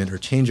housing payment or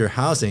change your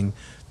housing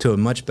to a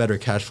much better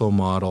cash flow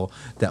model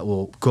that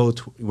will go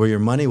where your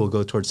money will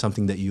go towards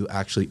something that you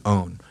actually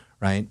own,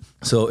 right?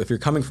 So if you're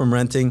coming from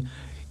renting,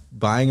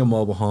 buying a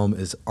mobile home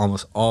is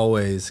almost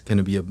always going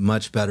to be a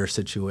much better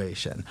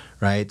situation,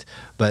 right?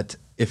 But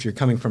if you're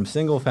coming from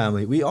single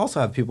family, we also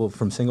have people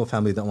from single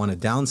family that want to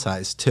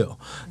downsize too.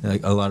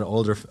 Like a lot of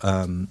older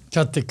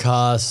cut the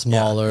cost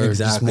smaller,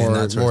 exactly,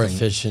 just more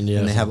efficient. Yeah,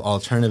 and they have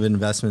alternative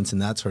investments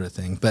and that sort of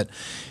thing. But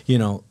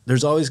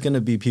there's always going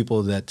to be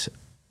people that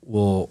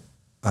will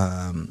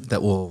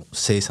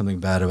say something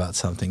bad about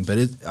something.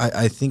 But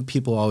I think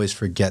people always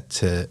forget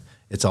to.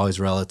 It's always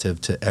relative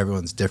to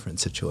everyone's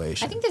different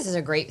situation. I think this is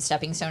a great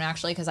stepping stone,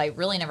 actually, because I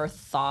really never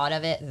thought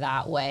of it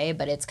that way.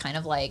 But it's kind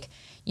of like,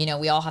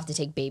 we all have to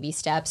take baby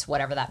steps,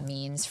 whatever that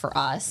means for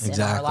us in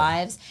our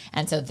lives.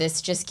 And so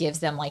this just gives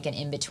them like an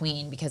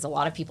in-between, because a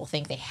lot of people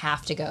think they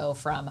have to go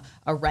from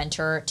a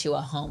renter to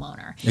a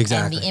homeowner.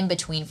 Exactly. And the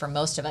in-between for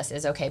most of us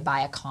is, okay, buy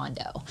a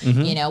condo,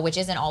 which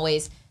isn't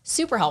always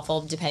super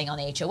helpful depending on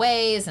the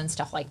HOAs and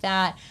stuff like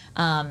that.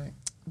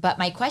 But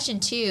my question,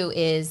 too,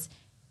 is,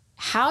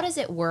 how does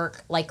it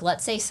work? Like,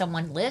 let's say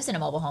someone lives in a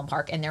mobile home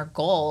park and their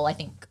goal, I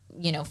think,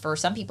 for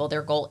some people,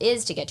 their goal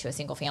is to get to a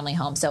single family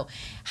home. So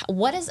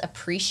what is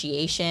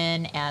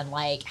appreciation and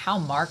like how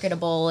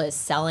marketable is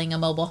selling a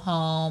mobile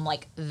home?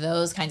 Like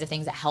those kinds of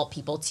things that help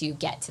people to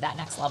get to that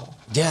next level.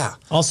 Yeah.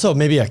 Also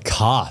maybe a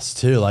cost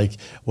too. Like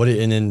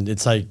and then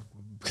it's like,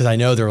 because I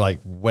know they're like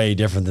way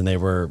different than they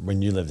were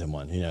when you lived in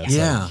one, It's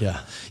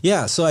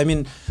Yeah. So, I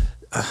mean,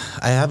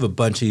 I have a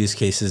bunch of use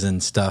cases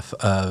and stuff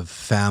of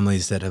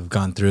families that have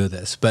gone through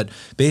this, but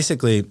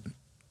basically,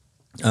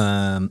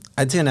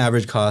 I'd say an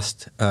average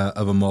cost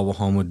of a mobile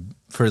home would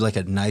for like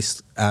a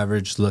nice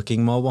average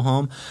looking mobile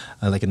home,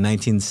 like a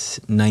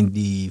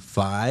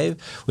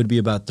 1995 would be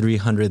about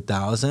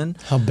 300,000.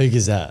 How big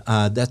is that?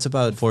 That's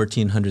about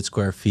 1,400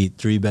 square feet,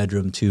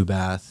 3-bedroom,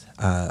 2-bath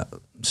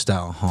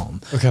style home.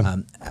 Okay.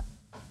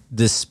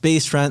 The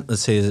space rent,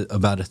 let's say, is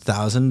about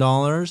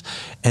 $1,000,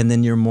 and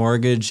then your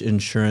mortgage,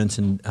 insurance,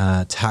 and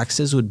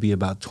taxes would be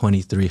about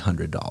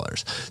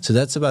 $2,300. So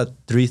that's about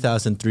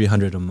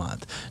 $3,300 a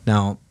month.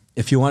 Now,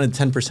 if you wanted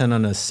 10%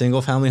 on a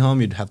single family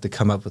home, you'd have to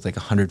come up with like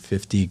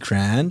 150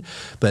 grand.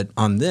 But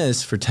on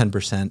this, for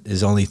 10%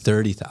 is only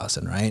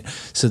 30,000, right?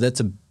 So that's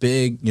a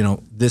big,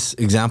 this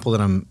example that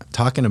I'm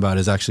talking about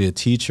is actually a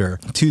teacher,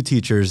 2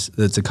 teachers,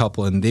 that's a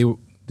couple, and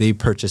they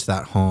purchased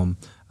that home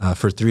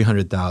for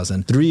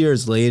 300,000. 3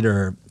 years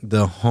later,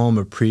 the home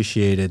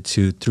appreciated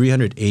to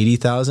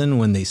 380,000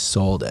 when they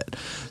sold it.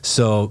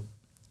 So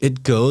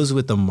it goes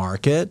with the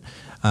market.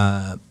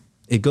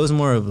 It goes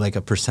more of like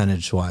a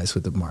percentage wise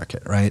with the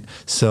market, right?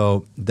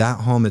 So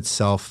that home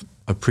itself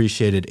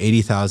appreciated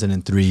 80,000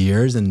 in 3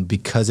 years, and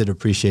because it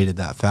appreciated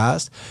that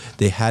fast,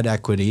 they had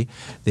equity.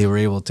 They were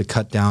able to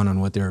cut down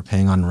on what they were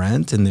paying on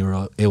rent, and they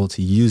were able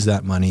to use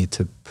that money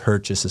to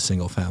purchase a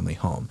single family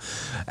home.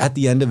 At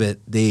the end of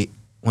it,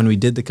 when we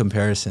did the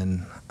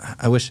comparison,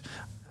 I wish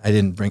I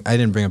didn't bring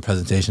a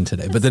presentation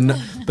today,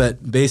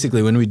 but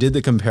basically when we did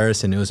the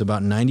comparison, it was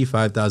about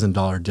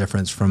 $95,000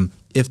 difference from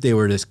if they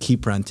were to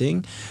keep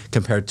renting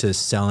compared to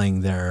selling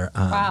their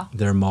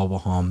mobile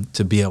home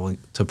to be able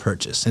to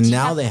purchase. And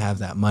now they have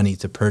that money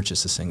to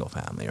purchase a single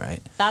family, right?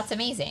 That's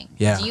amazing.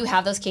 Yeah. Do you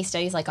have those case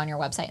studies like on your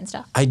website and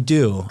stuff? I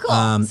do.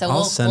 Cool.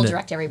 So we'll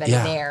direct everybody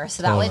there.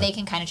 So that way totally. they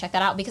can kind of check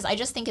that out, because I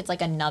just think it's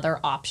like another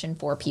option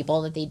for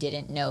people that they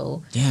didn't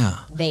know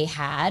they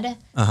had,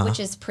 which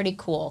is pretty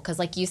cool. Because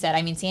like you said,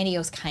 I mean, San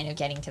Diego's kind of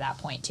getting to that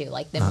point too.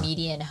 Like the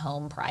median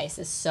home price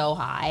is so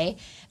high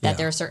that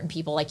there are certain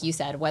people, like you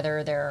said,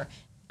 whether they're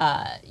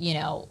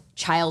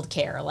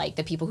childcare, like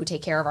the people who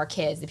take care of our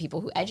kids, the people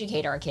who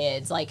educate our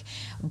kids, like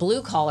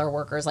blue collar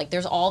workers, like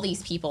there's all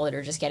these people that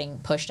are just getting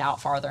pushed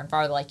out farther and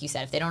farther. Like you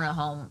said, if they don't own a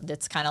home,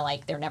 that's kind of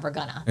like they're never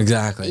gonna.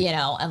 Exactly.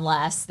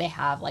 Unless they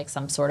have like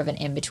some sort of an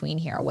in between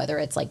here, whether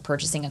it's like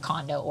purchasing a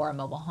condo or a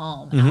mobile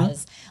home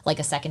as like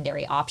a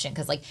secondary option.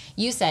 Because like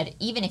you said,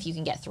 even if you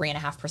can get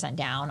 3.5%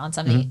 down on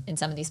something in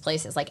some of these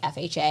places like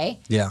FHA,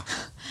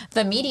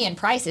 the median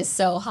price is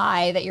so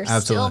high that you're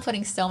still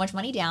putting so much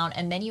money down,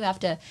 and then you have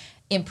to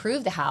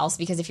improve the house,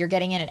 because if you're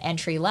getting in at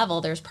entry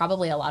level, there's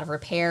probably a lot of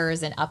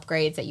repairs and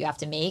upgrades that you have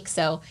to make.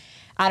 So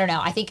I don't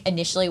know. I think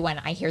initially when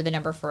I hear the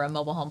number for a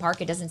mobile home park,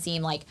 it doesn't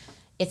seem like,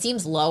 it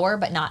seems lower,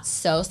 but not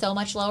so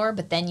much lower.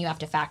 But then you have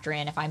to factor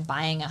in, if I'm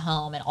buying a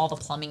home and all the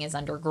plumbing is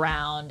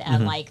underground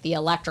and like the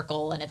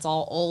electrical and it's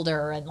all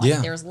older and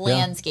like there's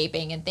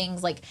landscaping and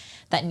things like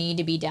that need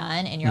to be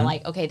done. And you're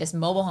like, okay, this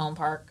mobile home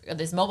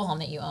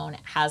that you own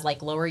has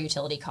like lower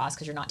utility costs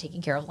because you're not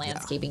taking care of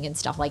landscaping and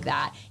stuff like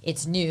that.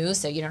 It's new,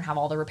 so you don't have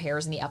all the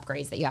repairs and the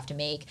upgrades that you have to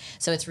make.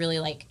 So it's really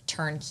like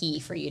turnkey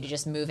for you to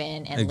just move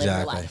in and live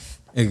your life.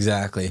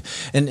 Exactly.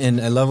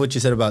 And I love what you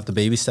said about the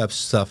baby steps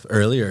stuff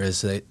earlier, is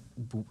that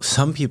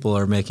some people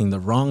are making the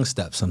wrong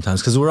steps sometimes,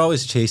 because we're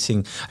always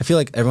chasing. I feel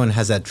like everyone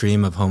has that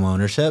dream of home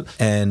ownership,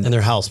 and they're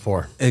house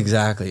poor.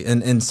 Exactly.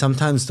 And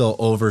sometimes they'll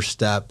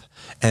overstep,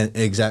 and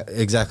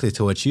exactly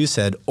to what you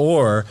said,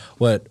 or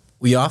what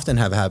we often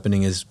have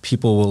happening is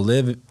people will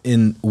live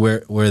in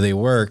where they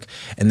work,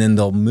 and then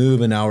they'll move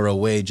an hour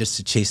away just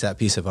to chase that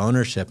piece of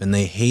ownership, and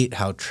they hate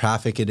how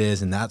traffic it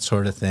is and that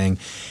sort of thing.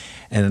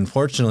 And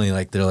unfortunately,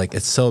 like they're like,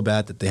 it's so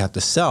bad that they have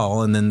to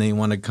sell, and then they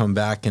want to come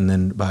back and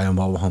then buy a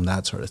mobile home,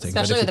 that sort of thing.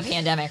 Especially with the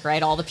pandemic,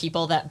 right? All the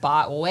people that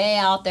bought way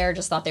out there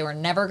just thought they were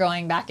never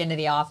going back into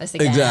the office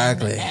again.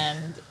 Exactly.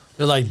 And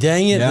they're like,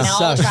 dang it, this now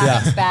all sucks. the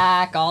traffic's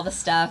back, all the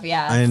stuff.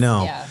 Yeah. I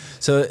know. Yeah.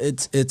 So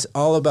it's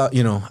all about,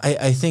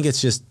 I think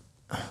it's just,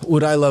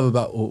 what I love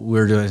about what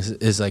we're doing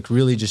is like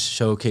really just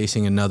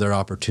showcasing another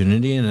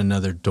opportunity and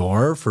another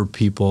door for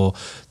people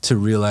to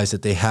realize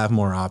that they have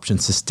more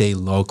options to stay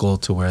local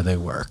to where they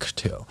work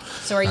too.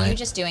 So are you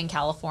just doing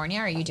California?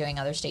 Or are you doing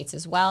other states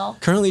as well?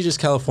 Currently just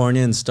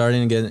California and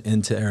starting to get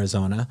into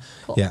Arizona.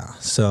 Cool. Yeah.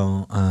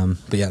 So,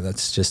 but yeah,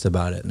 that's just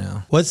about it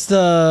now.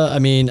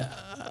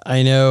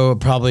 I know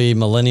probably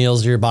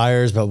millennials are your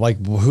buyers, but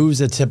like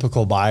who's a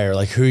typical buyer?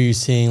 Like who are you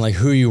seeing? Like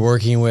who are you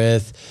working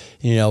with?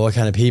 What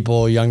kind of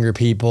people, younger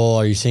people?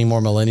 Are you seeing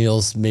more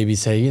millennials maybe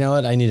say, you know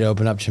what, I need to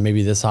open up to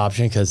maybe this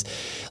option? Because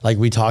like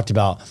we talked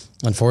about,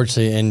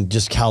 unfortunately, in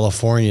just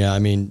California, I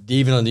mean,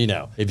 even,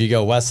 if you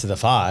go west of the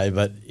 5,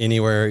 but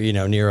anywhere,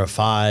 near a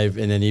 5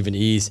 and then even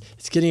east,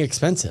 it's getting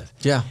expensive.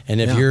 Yeah.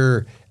 And if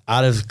you're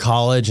out of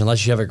college,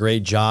 unless you have a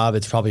great job,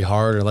 it's probably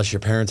hard, unless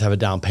your parents have a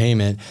down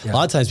payment. Yeah. A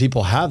lot of times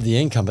people have the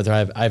income, but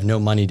I have no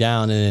money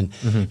down. And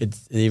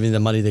it's even the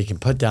money they can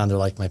put down, they're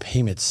like, my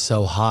payment's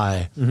so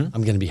high, I'm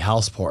going to be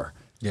house poor.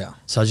 Yeah.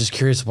 So I was just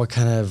curious, what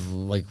kind of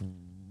like,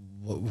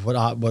 what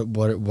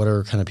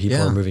are kind of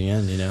people are moving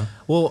in,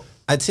 Well,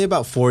 I'd say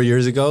about 4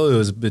 years ago, it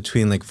was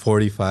between like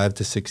 45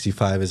 to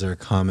 65 is our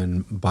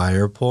common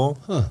buyer pool.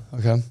 Huh.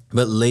 Okay.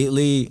 But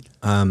lately,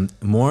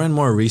 more and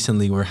more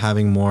recently, we're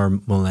having more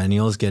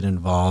millennials get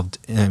involved.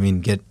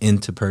 Get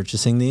into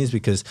purchasing these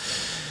because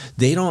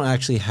they don't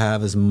actually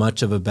have as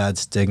much of a bad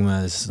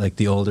stigma as like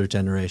the older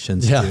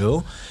generations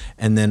do.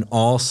 And then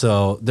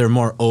also they're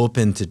more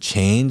open to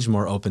change,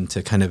 more open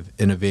to kind of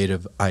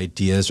innovative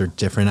ideas or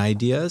different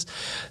ideas.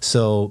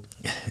 So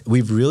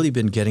we've really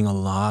been getting a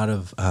lot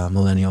of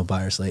millennial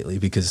buyers lately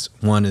because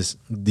one is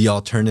the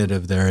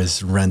alternative there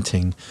is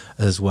renting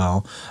as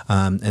well.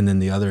 And then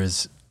the other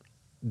is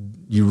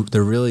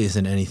there really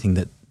isn't anything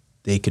that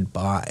they could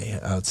buy,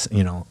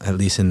 at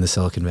least in the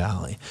Silicon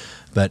Valley.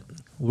 But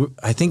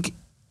I think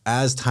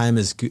as time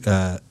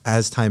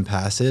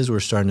passes,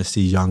 we're starting to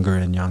see younger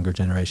and younger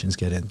generations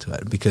get into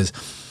it because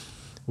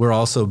we're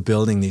also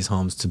building these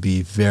homes to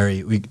be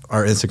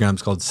our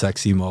Instagram's called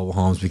Sexy Mobile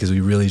Homes because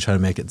we really try to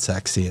make it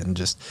sexy and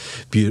just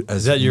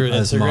Is that your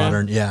Instagram?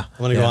 Modern. Yeah.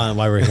 I want to go on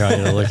while we're here. I'm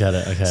going to look at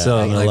it. Okay.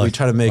 So we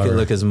try to make it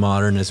look as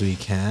modern as we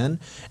can.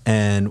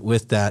 And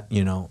with that,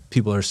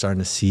 people are starting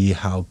to see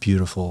how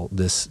beautiful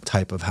this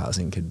type of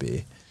housing could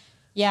be.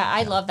 Yeah,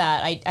 I love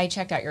that. I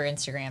checked out your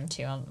Instagram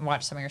too and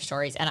watched some of your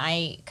stories. And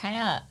I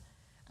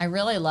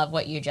really love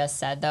what you just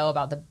said though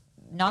about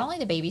not only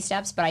the baby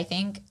steps, but I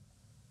think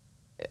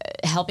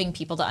helping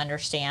people to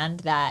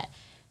understand that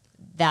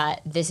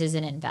this is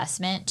an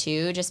investment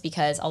too, just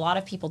because a lot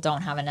of people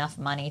don't have enough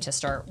money to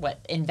start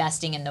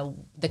investing in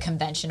the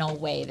conventional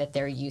way that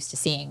they're used to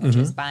seeing, which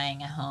is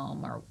buying a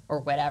home or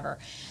whatever.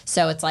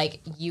 So it's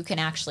like you can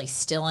actually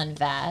still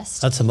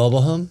invest. That's a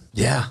mobile home?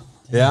 Yeah.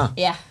 Yeah.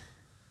 Yeah.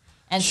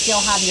 And still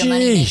have your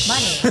money make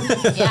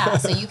money. Yeah.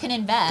 So you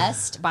can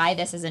buy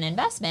this as an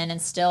investment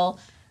and still,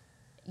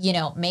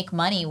 make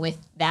money with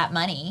that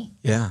money.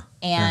 Yeah.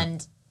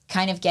 And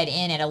kind of get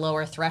in at a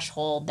lower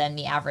threshold than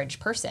the average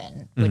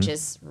person, which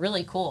is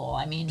really cool.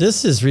 I mean,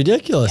 this is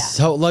ridiculous.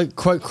 Yeah. So,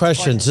 quick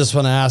questions. Just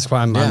want to ask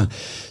why I'm.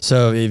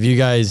 So, if you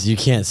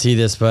can't see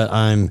this, but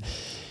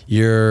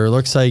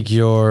looks like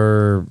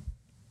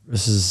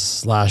this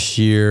is last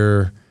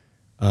year.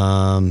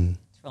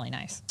 it's really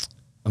nice.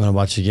 I'm going to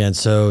watch again.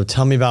 So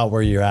tell me about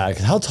where you're at.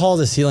 How tall are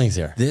the ceilings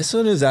here? This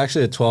one is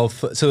actually a 12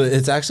 foot. So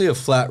it's actually a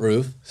flat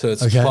roof. So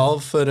it's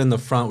 12 foot in the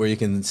front where you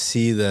can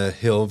see the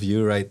hill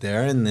view right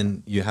there. And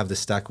then you have the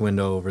stack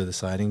window over the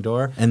sliding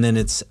door. And then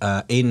it's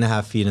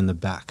 8.5 feet in the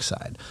back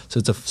side. So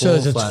it's a full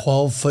it's a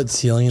 12-foot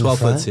ceiling in the front?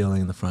 12 foot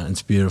ceiling in the front.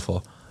 It's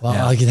beautiful. Wow.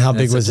 Yeah. And how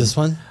big was this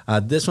one?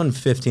 This one,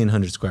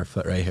 1,500 square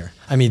foot right here.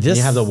 I mean, you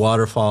have the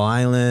waterfall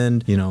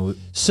island,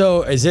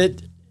 So is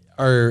it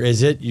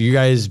you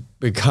guys,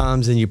 it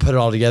comes and you put it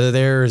all together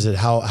there? Or is it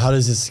how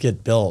does this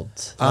get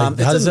built? How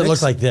does it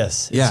look like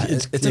this? Yeah,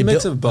 it's a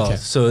mix of both. Okay.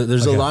 So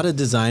there's a lot of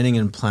designing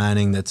and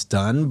planning that's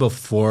done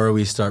before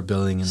we start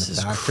building in the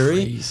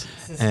factory.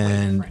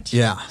 And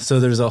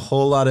so there's a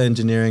whole lot of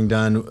engineering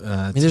done.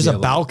 There's a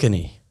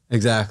balcony.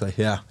 Exactly.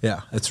 Yeah.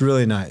 It's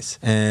really nice.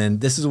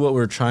 And this is what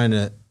we're trying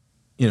to,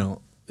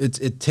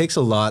 it takes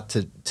a lot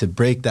to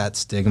break that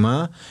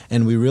stigma.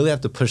 And we really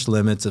have to push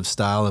limits of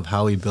style of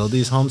how we build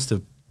these homes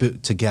to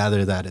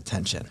gather that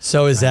attention.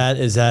 So is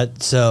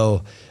that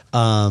so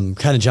kind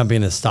of jumping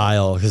into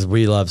style, because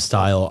we love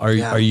style.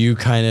 Are you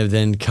kind of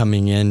then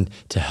coming in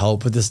to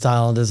help with the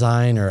style and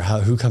design, or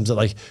who comes up,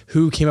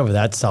 who came up with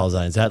that style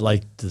design? Is that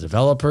like the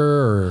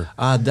developer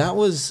or? That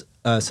was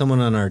someone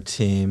on our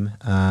team.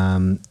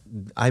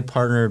 I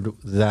partnered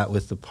that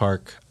with the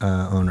park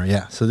owner.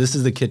 Yeah. So this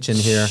is the kitchen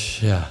here.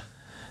 Yeah.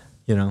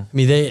 I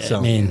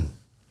mean,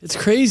 it's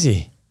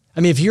crazy. I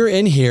mean, if you're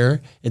in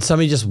here and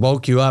somebody just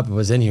woke you up and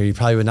was in here, you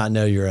probably would not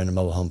know you're in a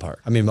mobile home park.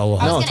 Mobile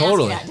home. No,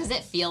 totally. Ask you that. Does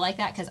it feel like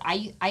that? Because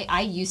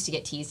I used to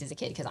get teased as a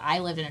kid because I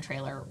lived in a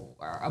trailer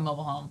or a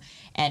mobile home,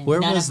 and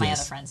none of my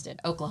other friends did.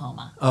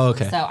 Oklahoma. Oh,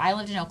 okay. So I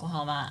lived in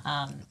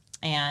Oklahoma,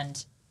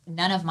 and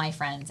none of my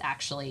friends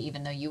actually,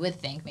 even though you would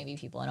think maybe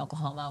people in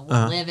Oklahoma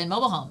would live in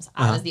mobile homes,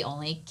 I was the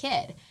only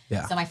kid.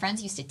 Yeah. So my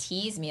friends used to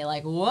tease me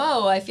like,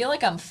 "Whoa, I feel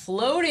like I'm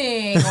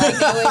floating." Like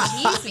they would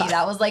tease me.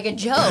 That was like a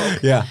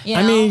joke. Yeah.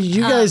 I mean,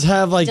 you guys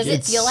have like. Does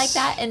it feel like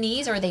that in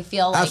these, or they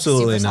feel like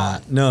absolutely super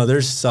not? solid? No,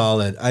 they're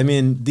solid. I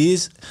mean,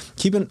 these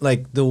keeping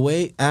like the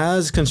way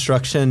as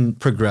construction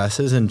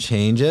progresses and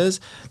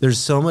changes, there's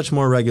so much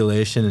more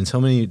regulation and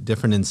so many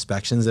different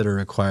inspections that are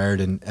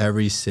required in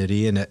every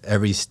city and at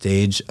every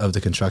stage of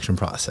the construction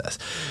process.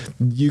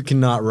 You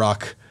cannot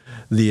rock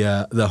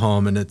the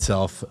home in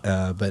itself,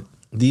 but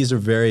these are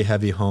very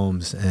heavy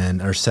homes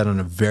and are set on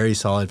a very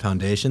solid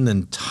foundation,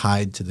 then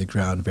tied to the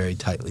ground very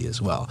tightly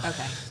as well.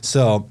 Okay.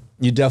 So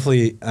you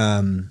definitely,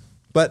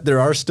 but there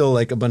are still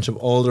like a bunch of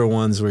older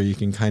ones where you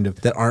can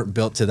that aren't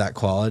built to that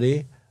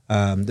quality.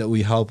 That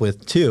we help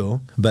with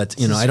too,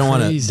 but I don't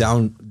want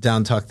to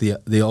down talk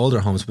the older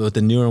homes, but with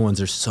the newer ones,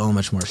 they're so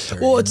much more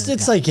sturdy. Well,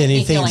 it's like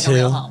anything like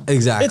too.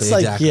 Exactly. It's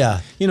like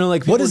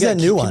like what is that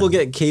new one? People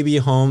get KB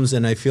homes,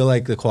 and I feel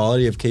like the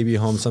quality of KB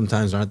homes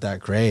sometimes aren't that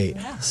great,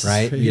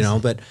 right? Crazy.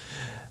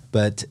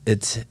 But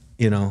it's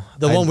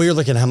The one we were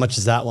looking at, how much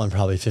is that one?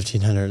 Probably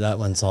 1,500. That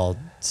one's all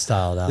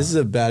styled out. This is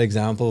a bad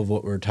example of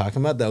what we're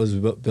talking about. That was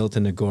built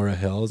in Agora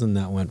Hills, and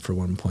that went for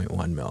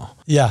 1.1 mil.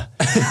 Yeah.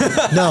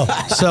 No.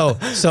 So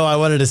I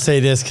wanted to say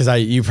this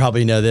because you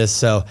probably know this.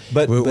 So,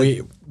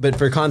 but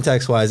for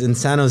context wise, in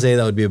San Jose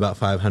that would be about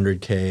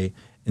 500K.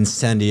 In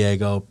San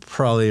Diego,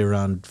 probably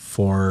around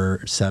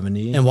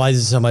 470. And why is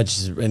it so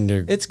much in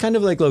there? It's kind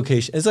of like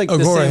location. It's like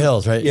Agora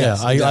Hills, right?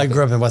 Yes, yeah. I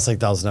grew up in Westlake,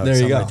 Thousand Oaks.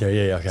 There you go. Right there.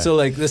 Yeah, okay. So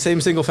like the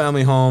same single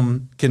family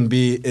home can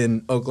be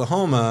in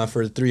Oklahoma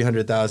for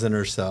 300,000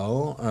 or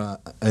so,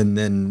 and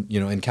then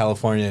in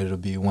California it'll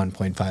be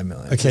 1.5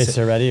 million. Okay,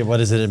 so ready? What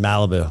is it in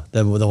Malibu?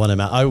 The one in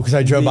Malibu? Because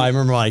I drove by. I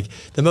remember like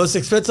the most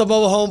expensive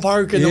mobile home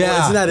park in the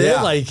world. Isn't that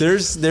it? Like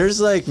there's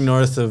like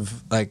north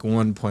of like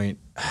 1.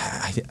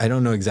 I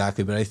don't know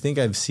exactly, but I think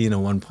I've seen a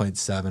 1.7,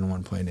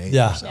 1.8.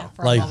 Yeah,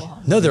 for a like mobile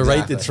home. no, they're right.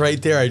 Exactly. It's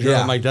right there. I drove.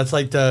 I'm like, that's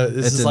like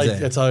this is like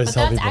insane. it's always But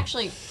tell that's people.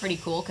 actually pretty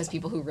cool because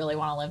people who really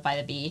want to live by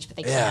the beach, but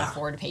they can't Yeah.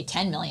 afford to pay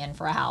 $10 million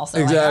for a house.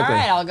 They're Exactly. like, all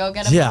right, I'll go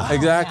get a Yeah. mobile home.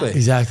 Exactly.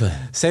 Exactly.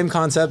 Same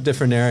concept,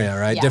 different area,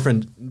 right? Yeah.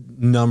 Different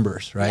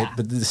numbers, right? Yeah.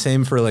 But the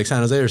same for like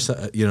San Jose, or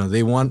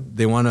they want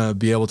to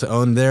be able to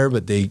own there,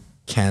 but they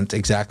can't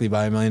exactly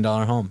buy $1 million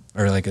home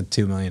or like a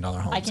 $2 million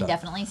home. I can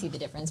definitely see the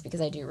difference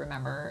because I do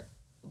remember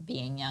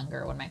being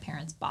younger when my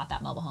parents bought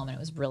that mobile home and it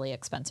was really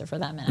expensive for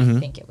them, and I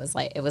think it was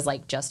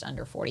like just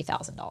under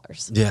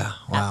 $40,000. Yeah.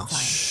 Wow. At the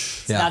time.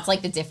 So Yeah. that's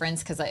like the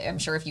difference because I'm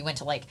sure if you went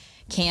to like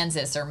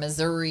Kansas or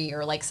Missouri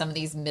or like some of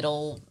these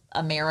middle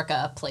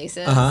America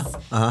places,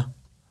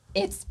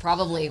 it's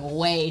probably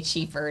way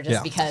cheaper just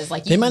Yeah. because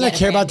like They might not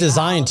care about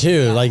design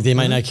too. Yeah. Like they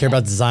might not care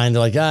about design. They're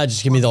like,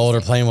 just give me the older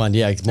plain one.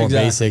 Yeah, it's more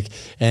Exactly. basic.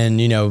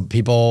 And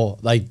people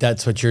like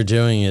that's what you're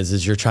doing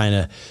is you're trying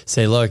to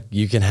say, look,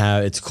 you can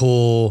have it's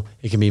cool.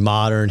 It can be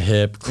modern,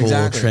 hip, cool,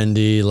 Exactly.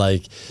 trendy.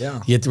 Like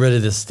Yeah. get rid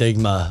of the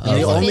stigma. Of,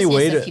 There's The a only business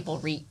way of to-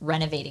 people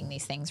renovating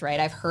these things,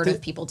 right? I've heard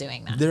of people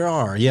doing that. There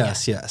are,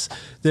 yes.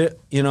 There,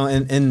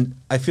 and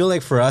I feel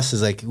like for us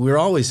is like we're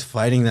always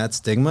fighting that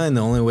stigma, and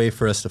the only way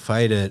for us to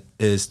fight it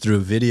is through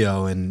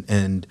video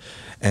and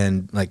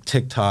like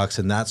TikToks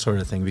and that sort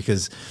of thing.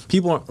 Because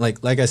people aren't,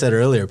 like I said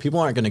earlier, people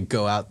aren't going to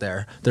go out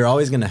there. They're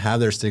always going to have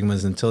their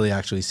stigmas until they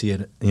actually see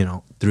it,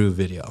 through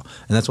video.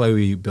 And that's why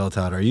we built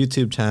out our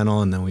YouTube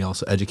channel, and then we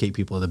also educate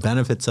people of the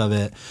benefits of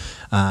it.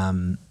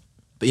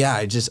 But yeah,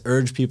 I just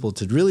urge people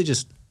to really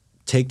just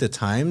take the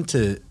time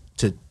to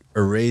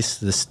erase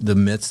the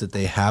myths that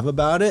they have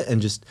about it and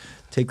just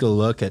take a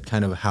look at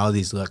kind of how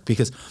these look,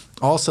 because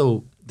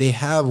also they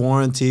have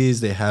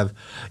warranties. They have,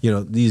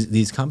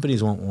 these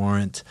companies won't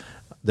warrant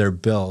their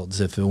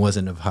builds if it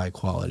wasn't of high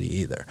quality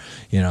either,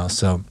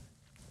 so.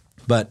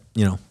 But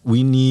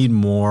we need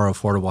more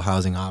affordable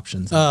housing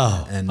options.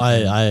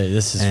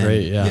 This is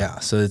great. Yeah. Yeah.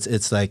 So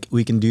it's like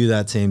we can do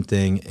that same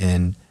thing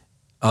in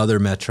other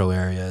metro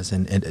areas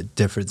and at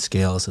different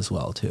scales as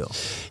well too.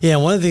 Yeah,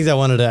 one of the things I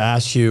wanted to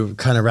ask you,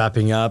 kind of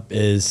wrapping up,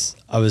 is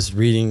I was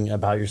reading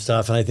about your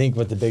stuff, and I think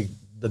what the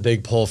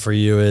big pull for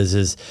you is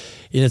there's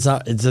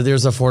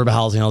affordable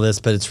housing and all this,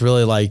 but it's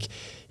really like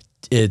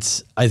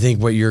I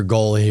think what your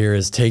goal here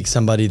is take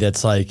somebody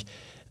that's like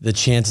the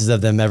chances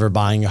of them ever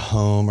buying a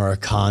home or a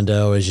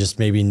condo is just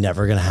maybe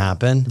never going to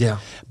happen. Yeah.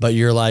 But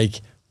you're like,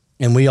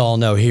 and we all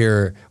know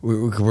here,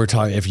 we're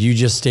talking, if you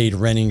just stayed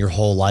renting your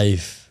whole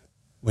life,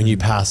 when you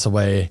pass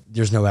away,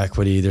 there's no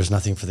equity, there's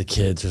nothing for the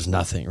kids, there's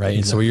nothing, right? Exactly.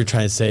 And so what you're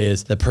trying to say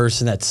is the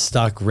person that's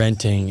stuck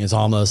renting is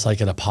almost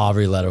like at a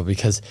poverty level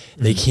because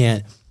they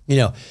can't,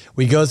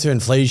 we go through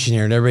inflation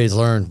here and everybody's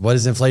learned what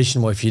is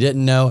inflation? Well, if you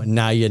didn't know,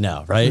 now you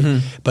know,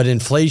 right? But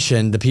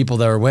inflation, the people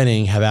that are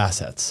winning have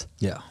assets.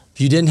 Yeah. If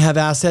you didn't have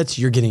assets,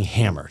 you're getting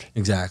hammered.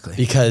 Exactly.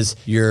 Because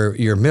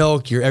your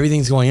milk,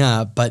 everything's going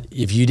up. But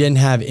if you didn't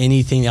have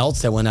anything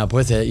else that went up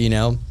with it,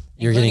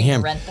 you're getting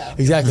hammered. Rent, though.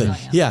 Exactly.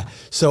 Yeah.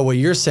 So what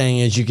you're saying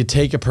is you could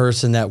take a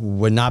person that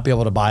would not be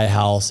able to buy a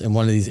house in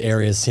one of these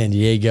areas, San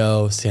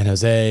Diego, San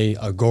Jose,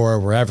 Agora,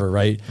 wherever,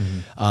 right?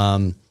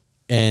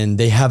 And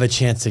they have a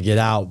chance to get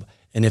out.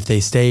 And if they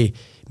stay,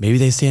 maybe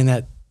they stay in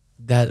that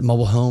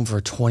mobile home for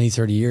 20,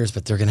 30 years,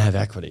 but they're going to have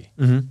equity.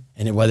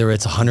 And whether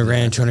it's $100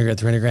 grand, $200 grand,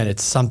 $300 grand,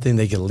 it's something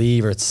they could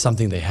leave or it's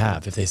something they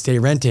have. If they stay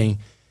renting,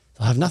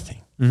 they'll have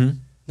nothing.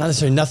 Not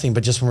necessarily nothing,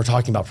 but just when we're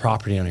talking about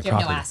property owning You have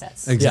property. no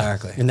assets.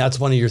 Exactly. Yeah. And that's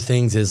one of your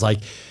things is like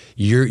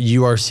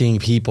you are seeing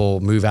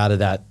people move out of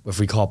that, if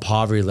we call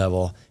poverty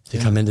level, to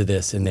come into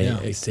this and they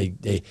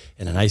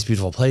in a nice,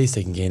 beautiful place,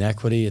 they can gain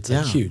equity. It's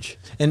like huge.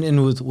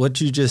 And with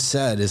what you just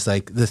said is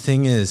like, the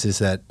thing is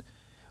that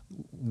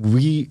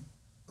we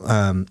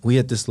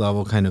at this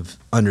level kind of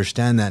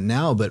understand that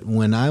now, but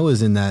when I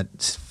was in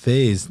that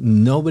phase,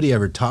 nobody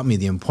ever taught me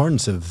the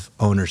importance of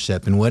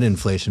ownership and what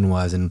inflation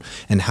was and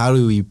how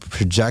do we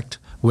project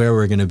where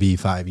we're going to be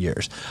 5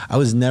 years. I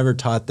was never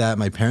taught that.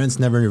 My parents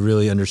never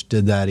really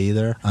understood that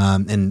either.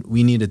 And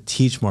we need to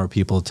teach more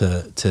people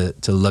to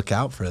look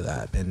out for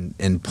that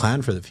and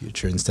plan for the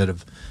future instead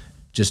of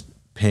just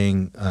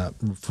paying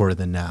for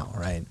the now,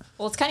 right?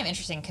 Well, it's kind of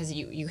interesting because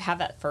you have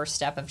that first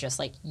step of just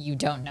like, you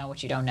don't know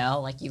what you don't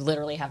know. Like, you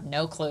literally have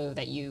no clue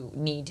that you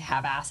need to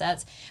have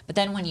assets. But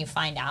then when you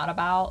find out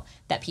about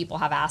that people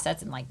have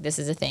assets and like, this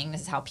is a thing,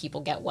 this is how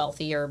people get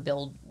wealthy or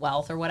build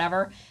wealth or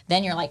whatever,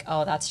 then you're like,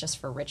 oh, that's just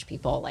for rich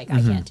people. Like,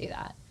 I can't do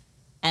that.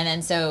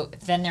 And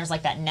then there's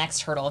like that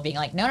next hurdle of being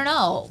like,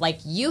 no, like,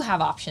 you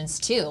have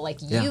options too. Like,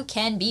 you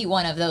can be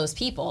one of those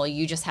people.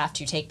 You just have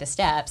to take the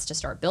steps to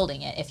start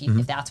building it if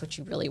that's what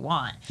you really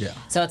want. Yeah.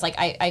 So it's like,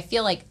 I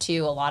feel like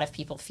too, a lot of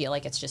people feel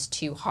like it's just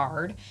too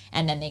hard.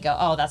 And then they go,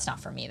 oh, that's not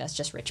for me. That's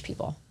just rich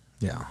people.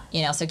 Yeah.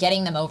 You know, so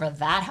getting them over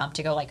that hump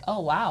to go like, oh,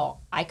 wow,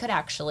 I could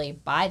actually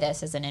buy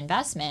this as an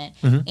investment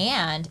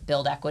and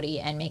build equity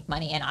and make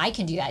money. And I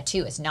can do that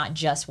too. It's not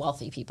just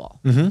wealthy people.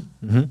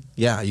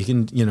 Yeah, you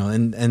can, you know,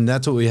 and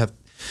that's what we have.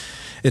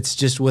 It's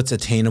just what's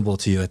attainable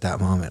to you at that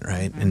moment,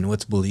 right? And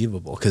what's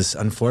believable. Because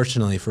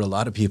unfortunately, for a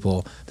lot of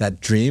people, that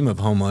dream of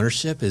home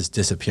ownership is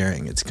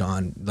disappearing. It's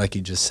gone. Like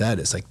you just said,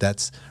 it's like,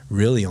 that's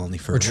really only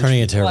for We're turning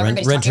it to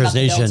everybody's Renters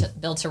talking about Nation.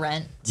 build to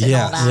rent.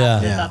 Yes. All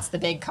that. Yeah. That's the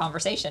big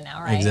conversation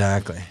now, right?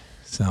 Exactly.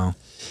 So,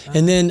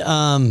 And then,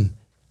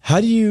 how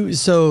do you,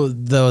 so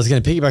though I was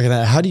going to piggyback on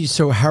that, how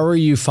are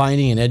you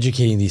finding and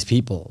educating these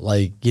people?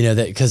 Like, you know,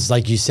 that, because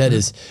like you said,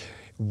 is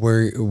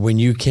when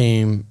you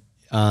came,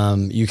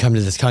 you come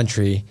to this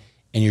country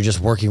and you're just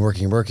working,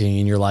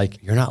 and you're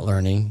like, you're not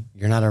learning.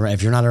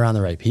 If you're not around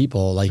the right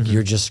people, like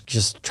you're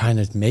just trying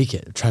to make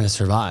it, trying to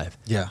survive.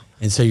 yeah.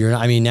 And so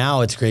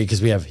now it's great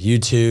because we have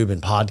YouTube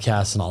and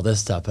podcasts and all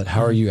this stuff, but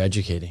how are you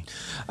educating?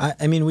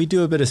 I mean, we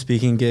do a bit of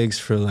speaking gigs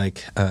for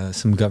like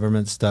some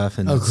government stuff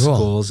and cool.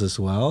 schools as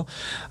well.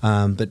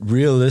 But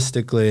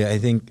realistically, I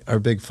think our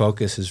big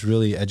focus is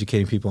really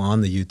educating people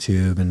on the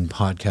YouTube and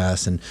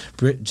podcasts and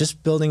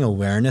just building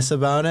awareness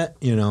about it.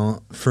 You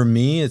know, for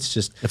me, it's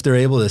just if they're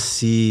able to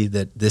see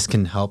that this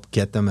can help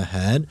get them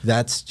ahead,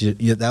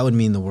 that would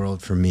mean the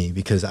world for me,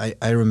 because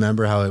I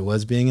remember how it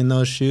was being in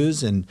those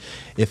shoes. And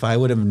if I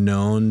would have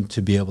known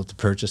to be able to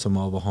purchase a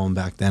mobile home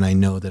back then, I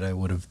know that I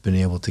would have been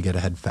able to get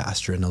ahead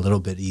faster and a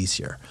little bit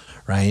easier,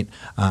 right?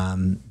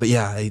 But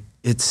yeah,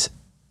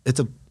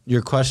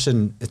 your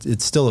question,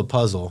 it's still a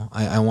puzzle.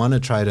 I want to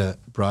try to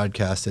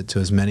broadcast it to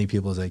as many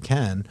people as I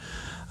can,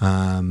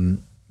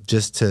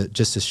 just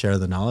to share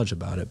the knowledge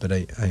about it. But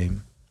I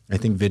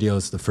think video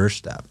is the first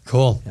step.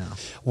 Cool. Yeah.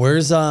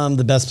 Where's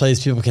the best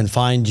place people can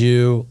find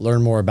you,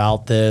 learn more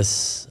about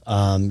this?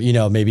 You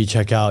know, maybe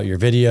check out your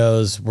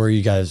videos where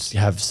you guys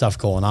have stuff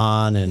going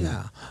on. And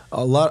yeah,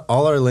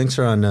 all our links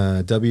are on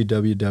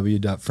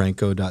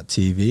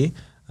www.franco.tv.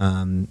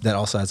 That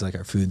also has like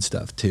our food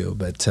stuff too,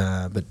 but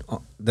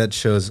that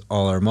shows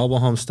all our mobile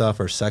home stuff,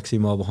 our sexy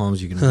mobile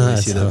homes. You can really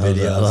see the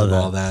videos of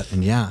all that.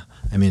 And yeah,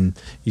 I mean,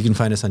 you can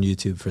find us on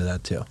YouTube for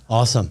that too.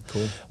 Awesome.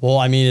 Cool. Well,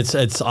 I mean,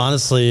 it's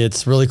honestly,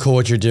 it's really cool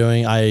what you're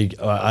doing.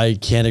 I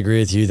can't agree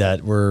with you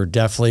that we're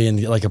definitely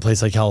in like a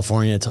place like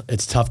California.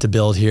 It's tough to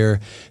build here.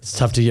 It's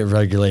tough to get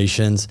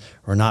regulations.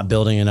 We're not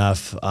building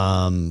enough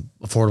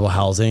affordable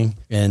housing.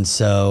 And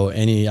so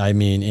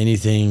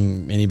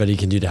anything anybody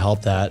can do to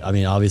help that. I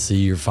mean, obviously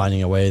you're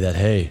finding a way that,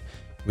 hey,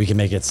 we can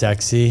make it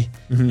sexy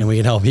and we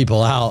can help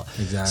people out.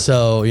 Exactly.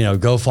 So, you know,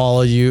 go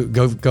follow you,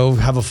 go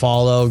have a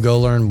follow,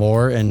 go learn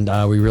more. And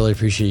we really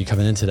appreciate you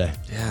coming in today.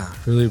 Yeah,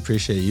 really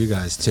appreciate you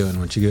guys too and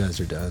what you guys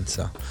are doing.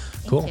 So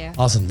cool. Thank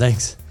you. Awesome.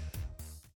 Thanks.